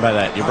do you mean by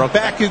that? My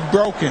back is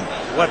broken.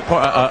 What,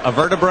 a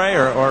vertebrae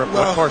or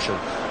what portion?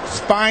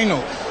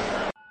 Spinal.